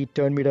have the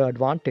turn meter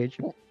advantage.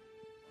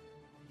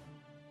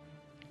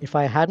 If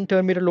I hadn't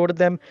turn meter loaded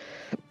them,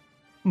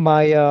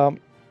 my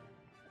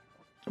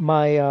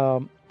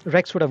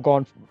Rex would have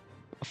gone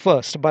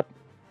first. But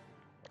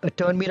a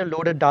turn meter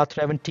loaded Darth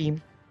Revan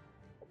team,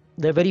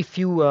 there are very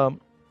few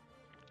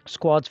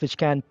squads which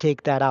can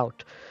take that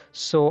out.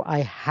 So I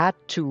had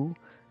to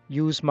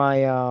use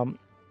my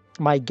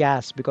my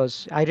gas,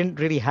 because I didn't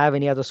really have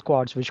any other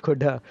squads which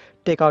could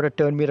take out a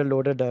turn meter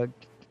loaded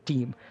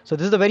team. So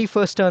this is the very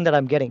first turn that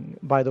I'm getting,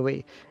 by the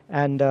way.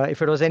 And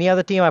if it was any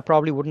other team, I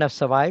probably wouldn't have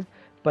survived.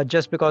 But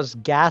just because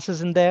gas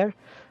is in there,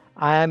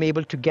 I am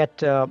able to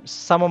get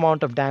some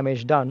amount of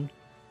damage done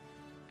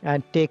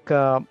and take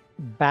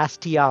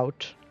Basti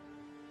out.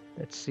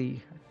 Let's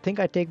see. I think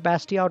I take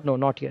Basti out. No,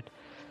 not yet.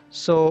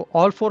 So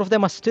all four of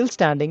them are still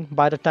standing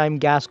by the time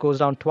gas goes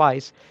down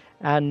twice,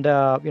 and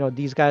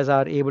these guys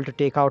are able to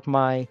take out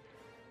my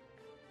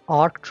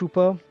arc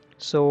trooper.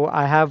 So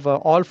I have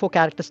all four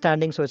characters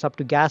standing. So it's up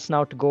to gas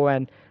now to go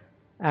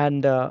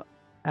and uh,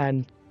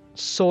 and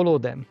solo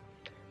them,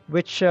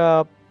 which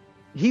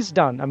he's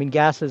done. I mean,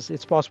 gas is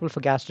it's possible for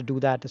gas to do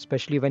that,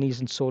 especially when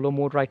he's in solo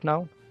mode right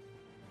now.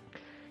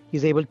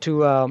 He's able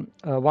to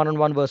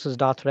one-on-one versus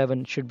Darth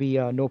Revan should be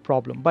no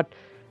problem. But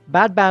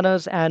bad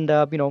banners and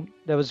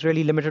there was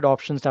really limited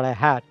options that I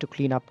had to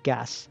clean up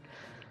gas.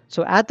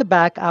 So at the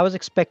back, I was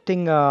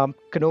expecting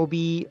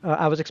Kenobi,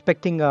 I was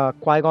expecting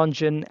Qui-Gon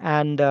Jinn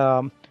and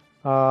um,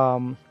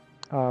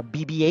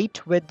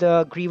 BB-8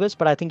 with Grievous,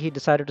 but I think he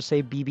decided to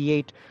say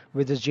BB-8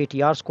 with his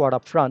JTR squad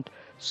up front.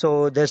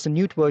 So there's the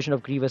Newt version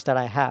of Grievous that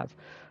I have.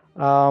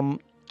 Um,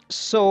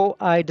 so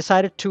I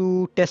decided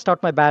to test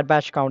out my Bad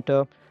Batch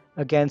counter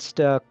against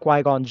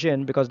Qui-Gon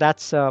Jinn because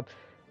that's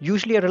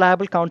usually a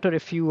reliable counter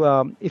if you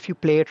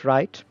play it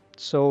right.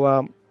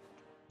 So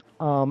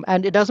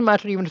and it doesn't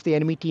matter even if the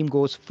enemy team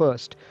goes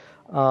first,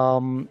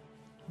 um,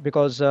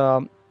 because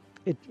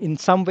in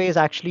some ways,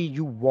 actually,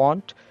 you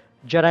want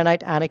Jedi Knight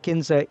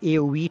Anakin's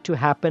AoE to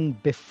happen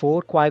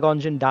before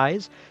Qui-Gon Jinn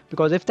dies,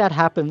 because if that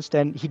happens,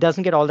 then he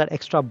doesn't get all that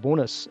extra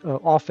bonus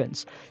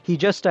offense. He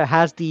just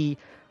has the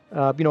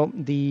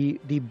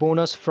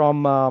bonus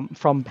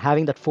from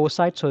having that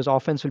foresight, so his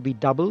offense will be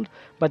doubled.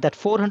 But that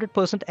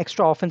 400%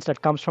 extra offense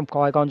that comes from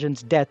Qui-Gon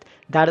Jinn's death,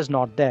 that is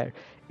not there.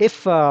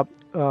 If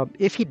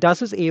if he does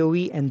his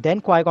AoE and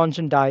then Qui-Gon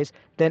Jinn dies,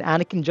 then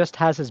Anakin just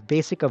has his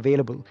basic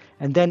available,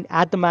 and then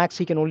at the max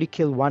he can only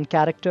kill one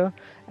character,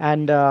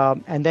 and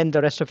then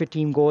the rest of your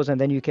team goes,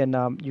 and then you can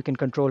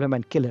control him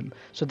and kill him.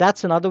 So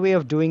that's another way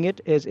of doing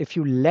it is if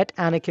you let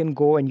Anakin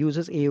go and use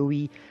his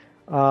AoE.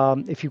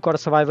 If you've got a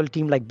survival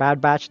team like Bad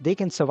Batch, they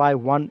can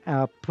survive one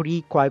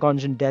pre Qui-Gon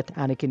Jinn death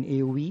Anakin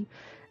AoE,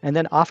 and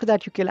then after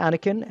that you kill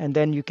Anakin, and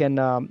then you can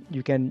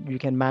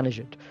manage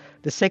it.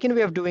 The second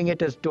way of doing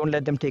it is don't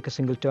let them take a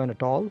single turn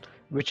at all,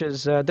 which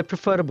is the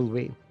preferable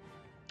way.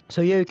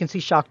 So here you can see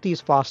Shakti is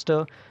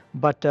faster,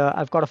 but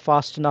I've got a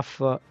fast enough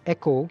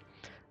echo,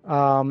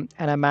 and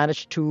I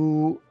managed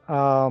to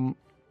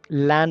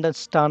land a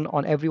stun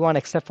on everyone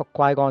except for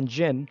Qui-Gon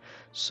Jinn.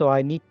 So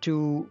I need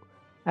to,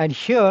 and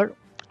here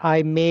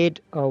I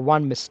made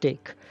one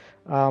mistake.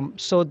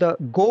 So the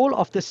goal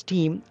of this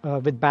team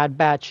with Bad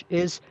Batch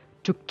is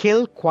to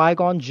kill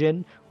Qui-Gon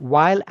Jinn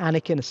while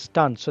Anakin is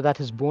stunned so that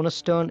his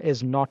bonus turn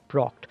is not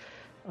procced.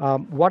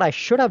 What I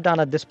should have done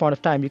at this point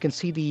of time, you can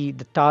see the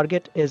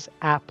target is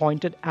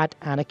pointed at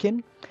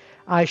Anakin.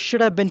 I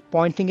should have been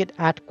pointing it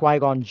at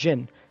Qui-Gon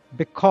Jinn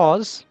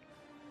because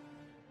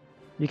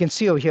you can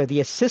see over here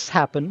the assists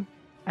happen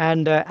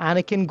and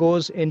Anakin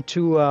goes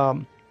into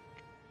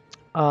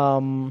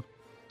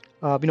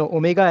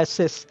Omega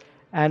assists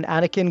and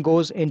Anakin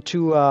goes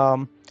into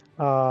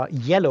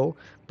yellow,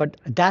 but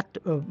that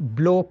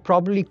blow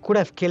probably could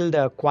have killed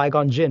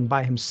Qui-Gon Jinn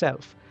by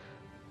himself.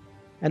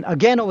 And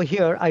again over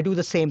here, I do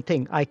the same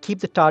thing. I keep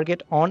the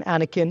target on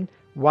Anakin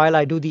while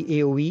I do the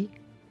AoE,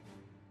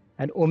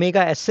 and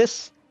Omega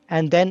assists,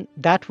 and then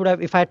that would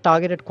have, if I had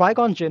targeted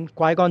Qui-Gon Jinn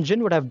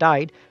would have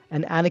died,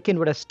 and Anakin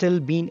would have still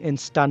been in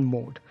stun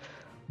mode.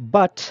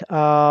 But,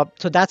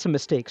 so that's a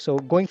mistake. So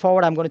going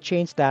forward, I'm going to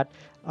change that.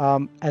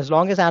 As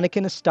long as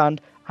Anakin is stunned,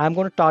 I'm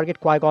going to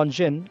target Qui-Gon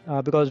Jinn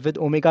because with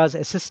Omega's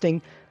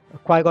assisting,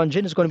 Qui-Gon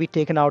Jinn is going to be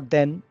taken out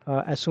then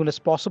as soon as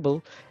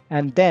possible,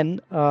 and then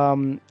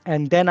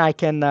I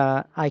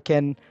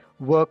can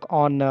work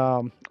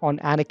on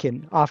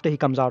Anakin after he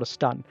comes out of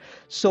stun.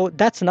 So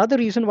that's another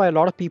reason why a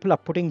lot of people are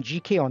putting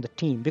GK on the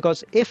team,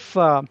 because if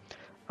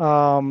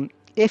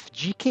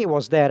GK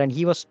was there and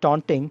he was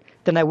taunting,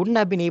 then I wouldn't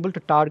have been able to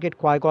target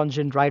Qui-Gon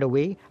Jinn right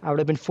away. I would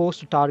have been forced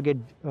to target,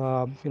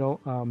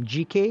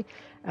 GK,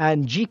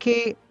 and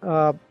GK,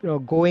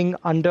 going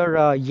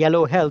under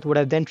yellow health would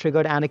have then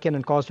triggered Anakin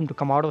and caused him to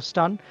come out of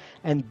stun.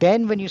 And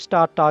then when you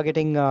start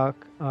targeting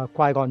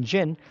Qui-Gon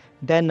Jinn,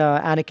 then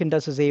Anakin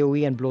does his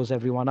AoE and blows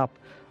everyone up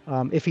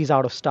if he's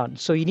out of stun.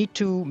 So you need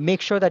to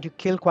make sure that you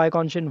kill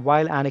Qui-Gon Jinn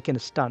while Anakin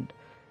is stunned.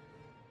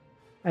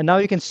 And now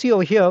you can see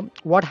over here,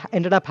 what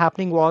ended up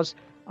happening was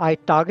I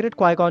targeted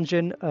Qui-Gon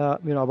Jinn,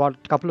 about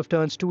a couple of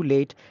turns too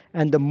late.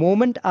 And the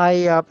moment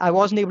I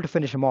wasn't able to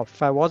finish him off.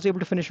 If I was able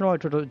to finish him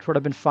off, it would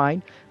have been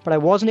fine. But I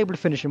wasn't able to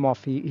finish him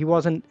off. He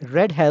was in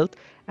red health,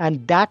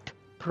 and that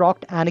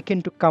procced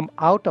Anakin to come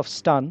out of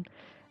stun.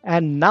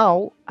 And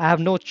now I have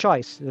no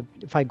choice.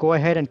 If I go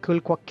ahead and kill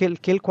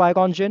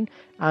Qui-Gon Jinn,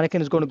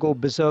 Anakin is going to go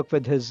berserk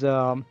with his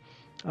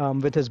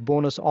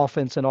bonus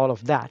offense and all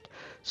of that.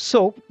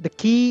 So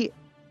the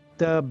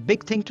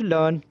big thing to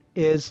learn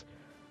is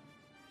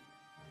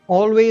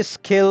always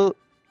kill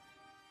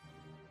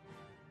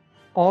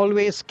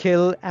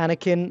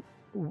Anakin,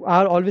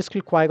 always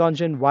kill Qui-Gon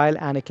Jinn while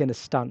Anakin is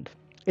stunned.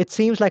 It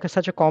seems like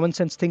such a common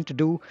sense thing to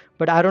do,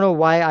 but I don't know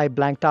why I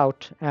blanked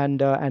out and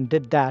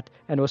did that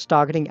and was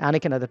targeting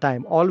Anakin at the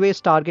time. Always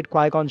target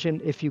Qui-Gon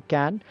Jinn if you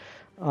can.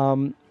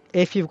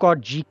 If you've got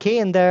GK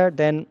in there,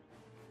 then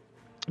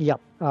Yeah.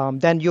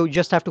 Then you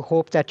just have to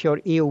hope that your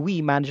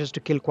AoE manages to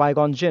kill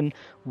Qui-Gon Jinn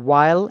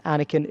while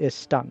Anakin is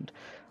stunned.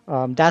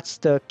 That's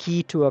the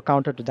key to a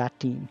counter to that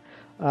team.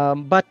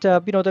 But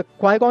the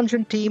Qui-Gon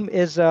Jinn team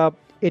is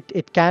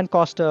it can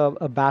cost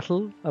a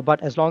battle,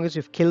 but as long as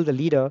you've killed the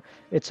leader,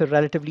 it's a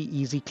relatively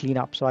easy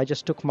cleanup. So I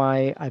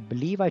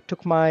believe I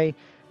took my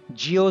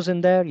Geos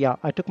in there. Yeah,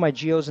 I took my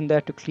Geos in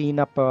there to clean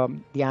up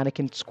the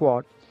Anakin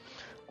squad.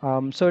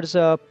 So it's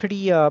a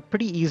pretty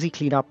easy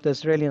cleanup.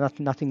 There's really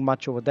nothing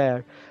much over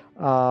there.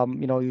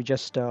 You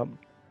just um,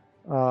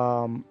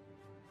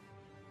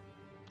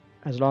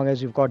 as long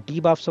as you've got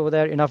debuffs over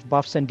there, enough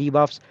buffs and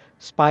debuffs,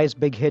 Spy's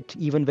big hit,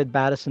 even with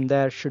Barris in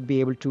there, should be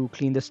able to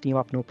clean this team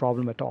up no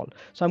problem at all.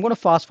 So I'm going to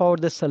fast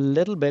forward this a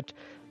little bit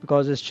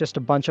because it's just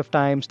a bunch of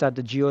times that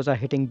the Geos are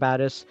hitting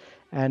Barris,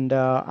 and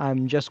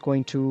I'm just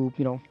going to,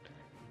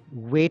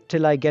 wait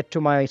till I get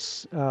to my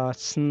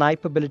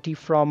snipe ability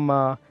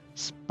from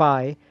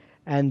Spy,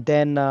 and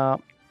then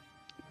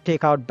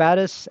take out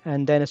Barris,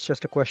 and then it's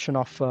just a question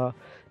of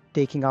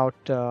taking out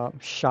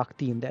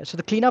Shakti in there. So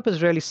the cleanup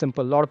is really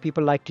simple. A lot of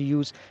people like to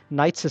use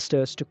Night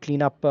Sisters to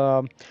clean up,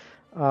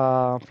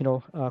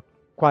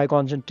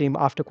 Qui-Gon Jinn team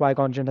after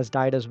Qui-Gon Jinn has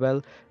died as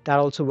well. That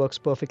also works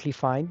perfectly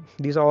fine.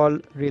 These are all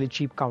really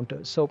cheap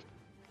counters. So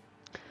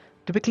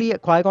typically,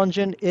 Qui-Gon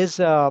Jinn is,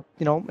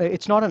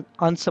 it's not an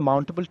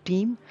unsurmountable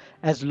team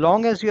as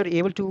long as you're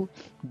able to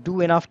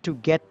do enough to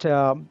get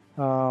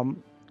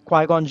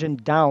Qui-Gon Jinn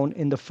down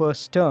in the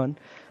first turn.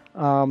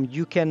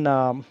 You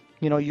can,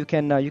 you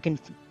can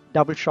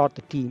double shot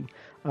the team.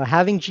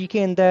 Having GK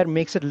in there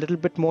makes it a little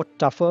bit more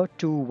tougher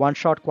to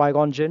one-shot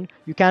Qui-Gon Jinn.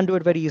 You can do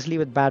it very easily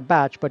with Bad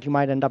Batch, but you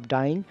might end up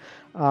dying.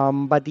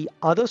 But the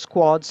other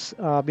squads,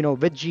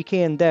 with GK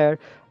in there,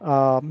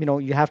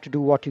 you have to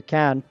do what you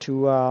can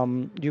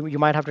to. You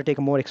might have to take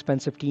a more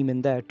expensive team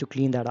in there to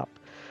clean that up.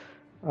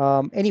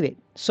 Anyway,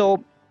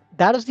 so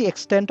that is the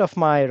extent of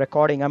my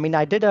recording. I mean,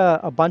 I did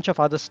a bunch of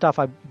other stuff.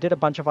 I did a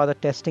bunch of other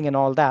testing and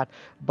all that,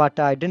 but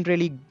I didn't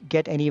really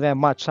get anywhere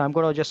much. So I'm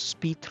going to just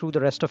speed through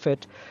the rest of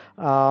it.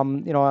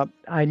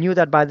 I knew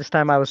that by this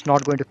time I was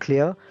not going to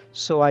clear,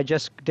 so I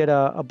just did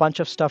a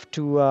bunch of stuff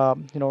to,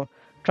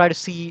 try to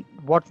see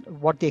what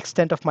the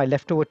extent of my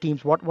leftover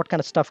teams, what kind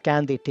of stuff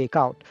can they take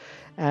out.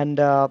 And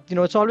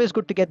it's always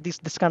good to get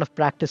this kind of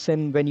practice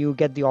in when you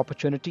get the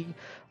opportunity.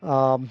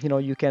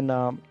 You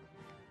can.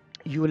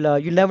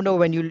 You'll never know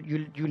when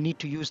you need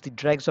to use the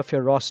dregs of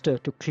your roster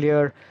to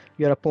clear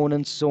your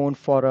opponent's zone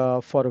for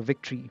a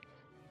victory.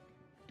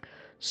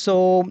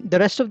 So the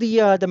rest of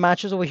the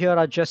matches over here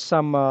are just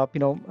some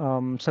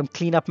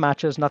cleanup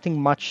matches,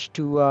 nothing much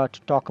to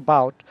talk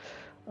about.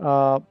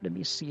 Let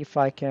me see if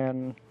I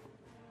can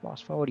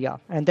fast forward. Yeah,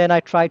 and then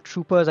I tried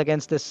Troopers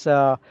against this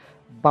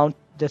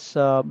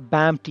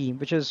BAM team,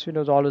 which is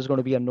always going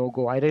to be a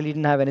no-go. I really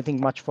didn't have anything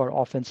much for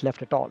offense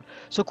left at all.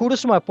 So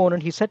kudos to my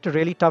opponent. He set a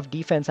really tough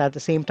defense at the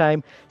same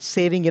time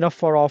saving enough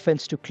for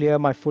offense to clear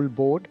my full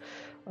board.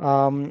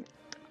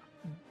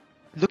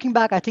 Looking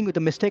back, I think the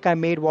mistake I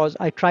made was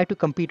I tried to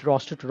compete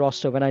roster to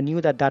roster when I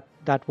knew that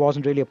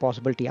wasn't really a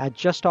possibility. I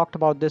just talked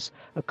about this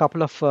a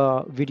couple of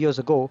videos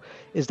ago,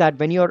 is that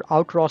when you're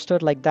out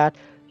rostered like that,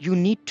 you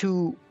need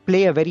to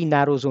play a very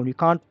narrow zone. You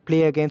can't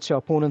play against your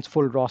opponent's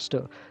full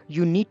roster.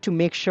 You need to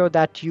make sure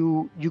that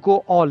you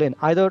go all in,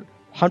 either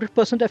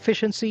 100%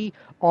 efficiency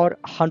or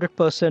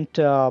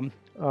 100%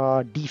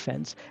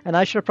 defense. And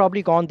I should have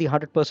probably gone the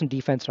 100%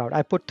 defense route.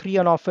 I put three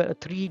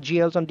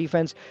GLs on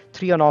defense,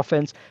 three on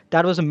offense.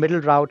 That was a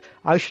middle route.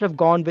 I should have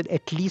gone with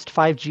at least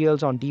 5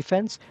 GLs on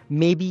defense.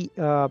 Maybe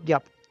 5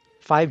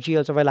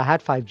 GLs. Well, I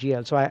had 5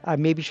 GLs, so I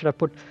maybe should have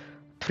put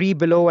 3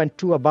 below and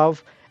 2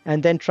 above,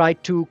 and then try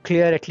to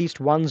clear at least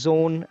one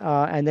zone,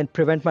 and then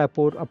prevent my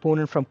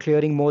opponent from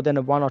clearing more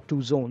than 1 or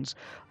 2 zones.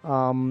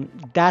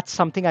 That's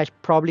something I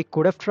probably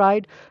could have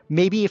tried.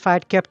 Maybe if I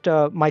had kept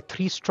my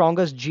 3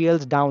 strongest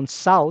GLs down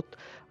south,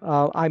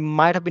 I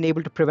might have been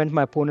able to prevent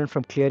my opponent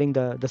from clearing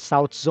the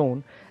south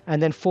zone,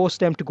 and then force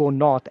them to go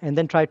north, and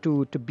then try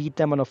to beat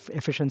them on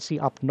efficiency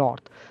up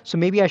north. So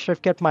maybe I should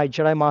have kept my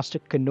Jedi Master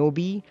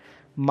Kenobi,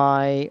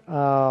 my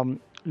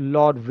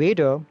Lord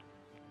Vader,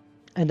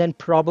 and then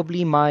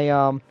probably my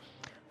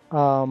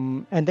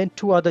and then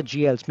 2 other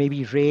GLs,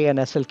 maybe Ray and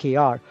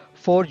SLKR,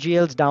 4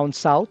 GLs down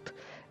south,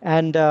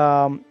 and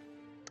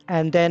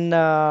then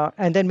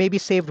maybe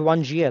saved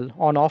 1 GL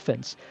on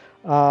offense.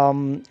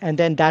 And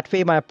then that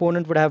way my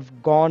opponent would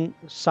have gone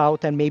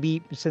south, and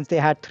maybe since they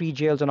had 3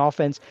 GLs on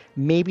offense,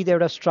 maybe they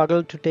would have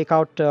struggled to take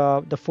out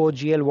the 4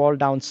 GL wall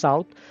down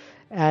south,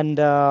 and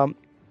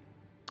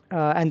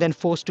and then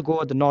forced to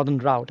go the northern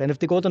route. And if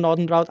they go the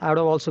northern route, I would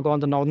have also gone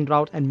the northern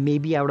route, and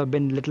maybe I would have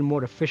been a little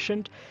more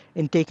efficient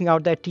in taking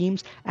out their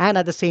teams. And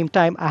at the same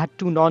time, I had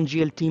 2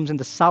 non-GL teams in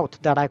the south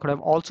that I could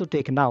have also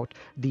taken out,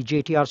 the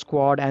JTR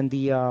squad and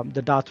the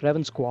Darth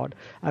Revan squad.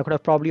 I could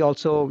have probably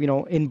also,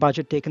 in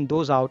budget, taken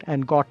those out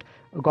and got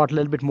a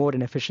little bit more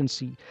in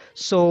efficiency.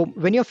 So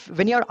when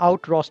you're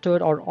out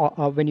rostered, or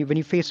when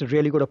you face a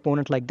really good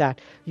opponent like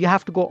that, you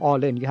have to go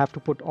all in. You have to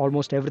put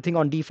almost everything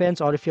on defense,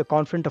 or if you're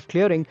confident of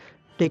clearing,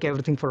 take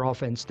everything for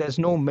offense. There's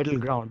no middle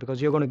ground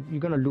because you're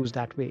gonna lose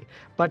that way.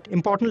 But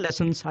important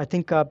lessons, I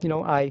think,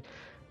 I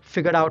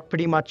figured out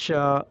pretty much.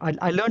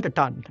 I learned a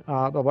ton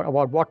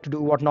about what to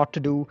do, what not to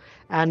do,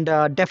 and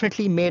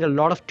definitely made a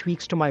lot of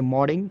tweaks to my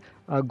modding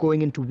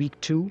going into week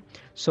 2.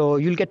 So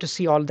you'll get to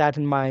see all that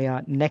in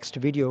my next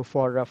video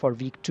for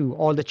week 2.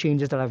 All the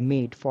changes that I've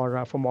made for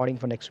modding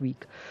for next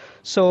week.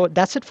 So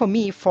that's it for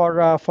me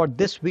for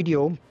this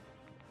video.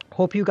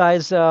 Hope you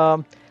guys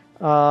had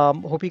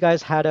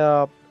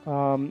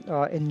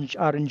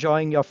are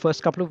enjoying your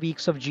first couple of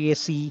weeks of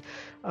GAC.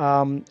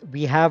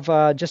 We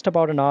have just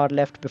about an hour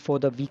left before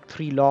the week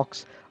 3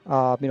 locks.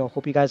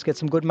 Hope you guys get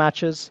some good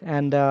matches,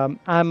 and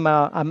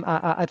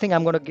I think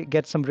I'm going to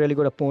get some really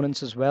good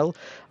opponents as well.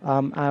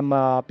 I'm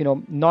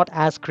not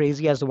as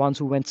crazy as the ones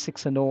who went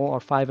 6-0 or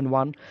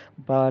 5-1,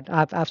 but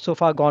I've so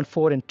far gone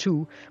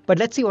 4-2. But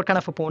let's see what kind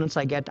of opponents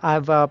I get.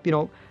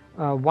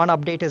 One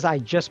update is I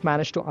just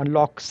managed to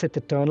unlock Sith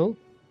Eternal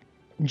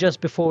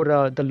just before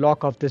the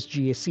lock of this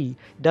GAC.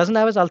 Doesn't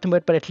have his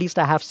ultimate, but at least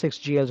I have 6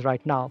 GLs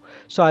right now.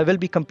 So I will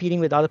be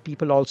competing with other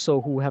people also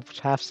who have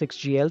 6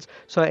 GLs.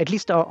 So at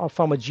least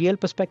from a GL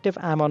perspective,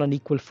 I'm on an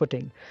equal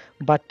footing.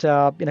 But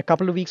in a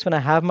couple of weeks when I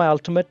have my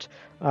ultimate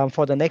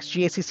for the next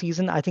GAC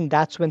season, I think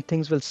that's when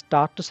things will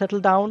start to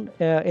settle down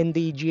in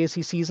the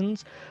GAC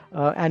seasons,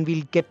 and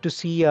we'll get to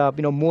see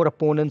more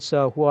opponents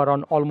who are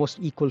on almost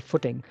equal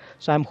footing.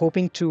 So I'm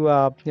hoping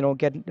to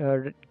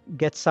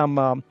get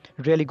some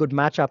really good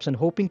matchups and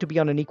hoping to be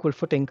on an equal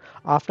footing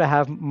after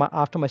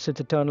my Sith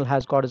Eternal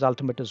has got his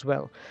ultimate as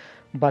well.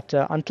 But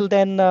until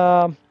then,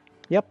 I'll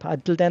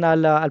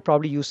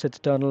probably use Sith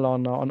Eternal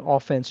on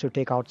offense to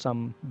take out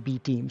some B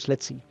teams.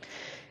 Let's see.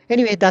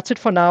 Anyway, that's it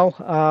for now.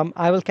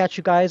 I will catch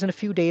you guys in a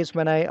few days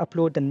when I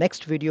upload the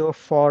next video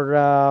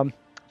for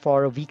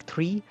week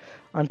 3.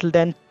 Until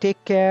then,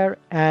 take care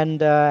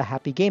and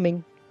happy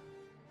gaming.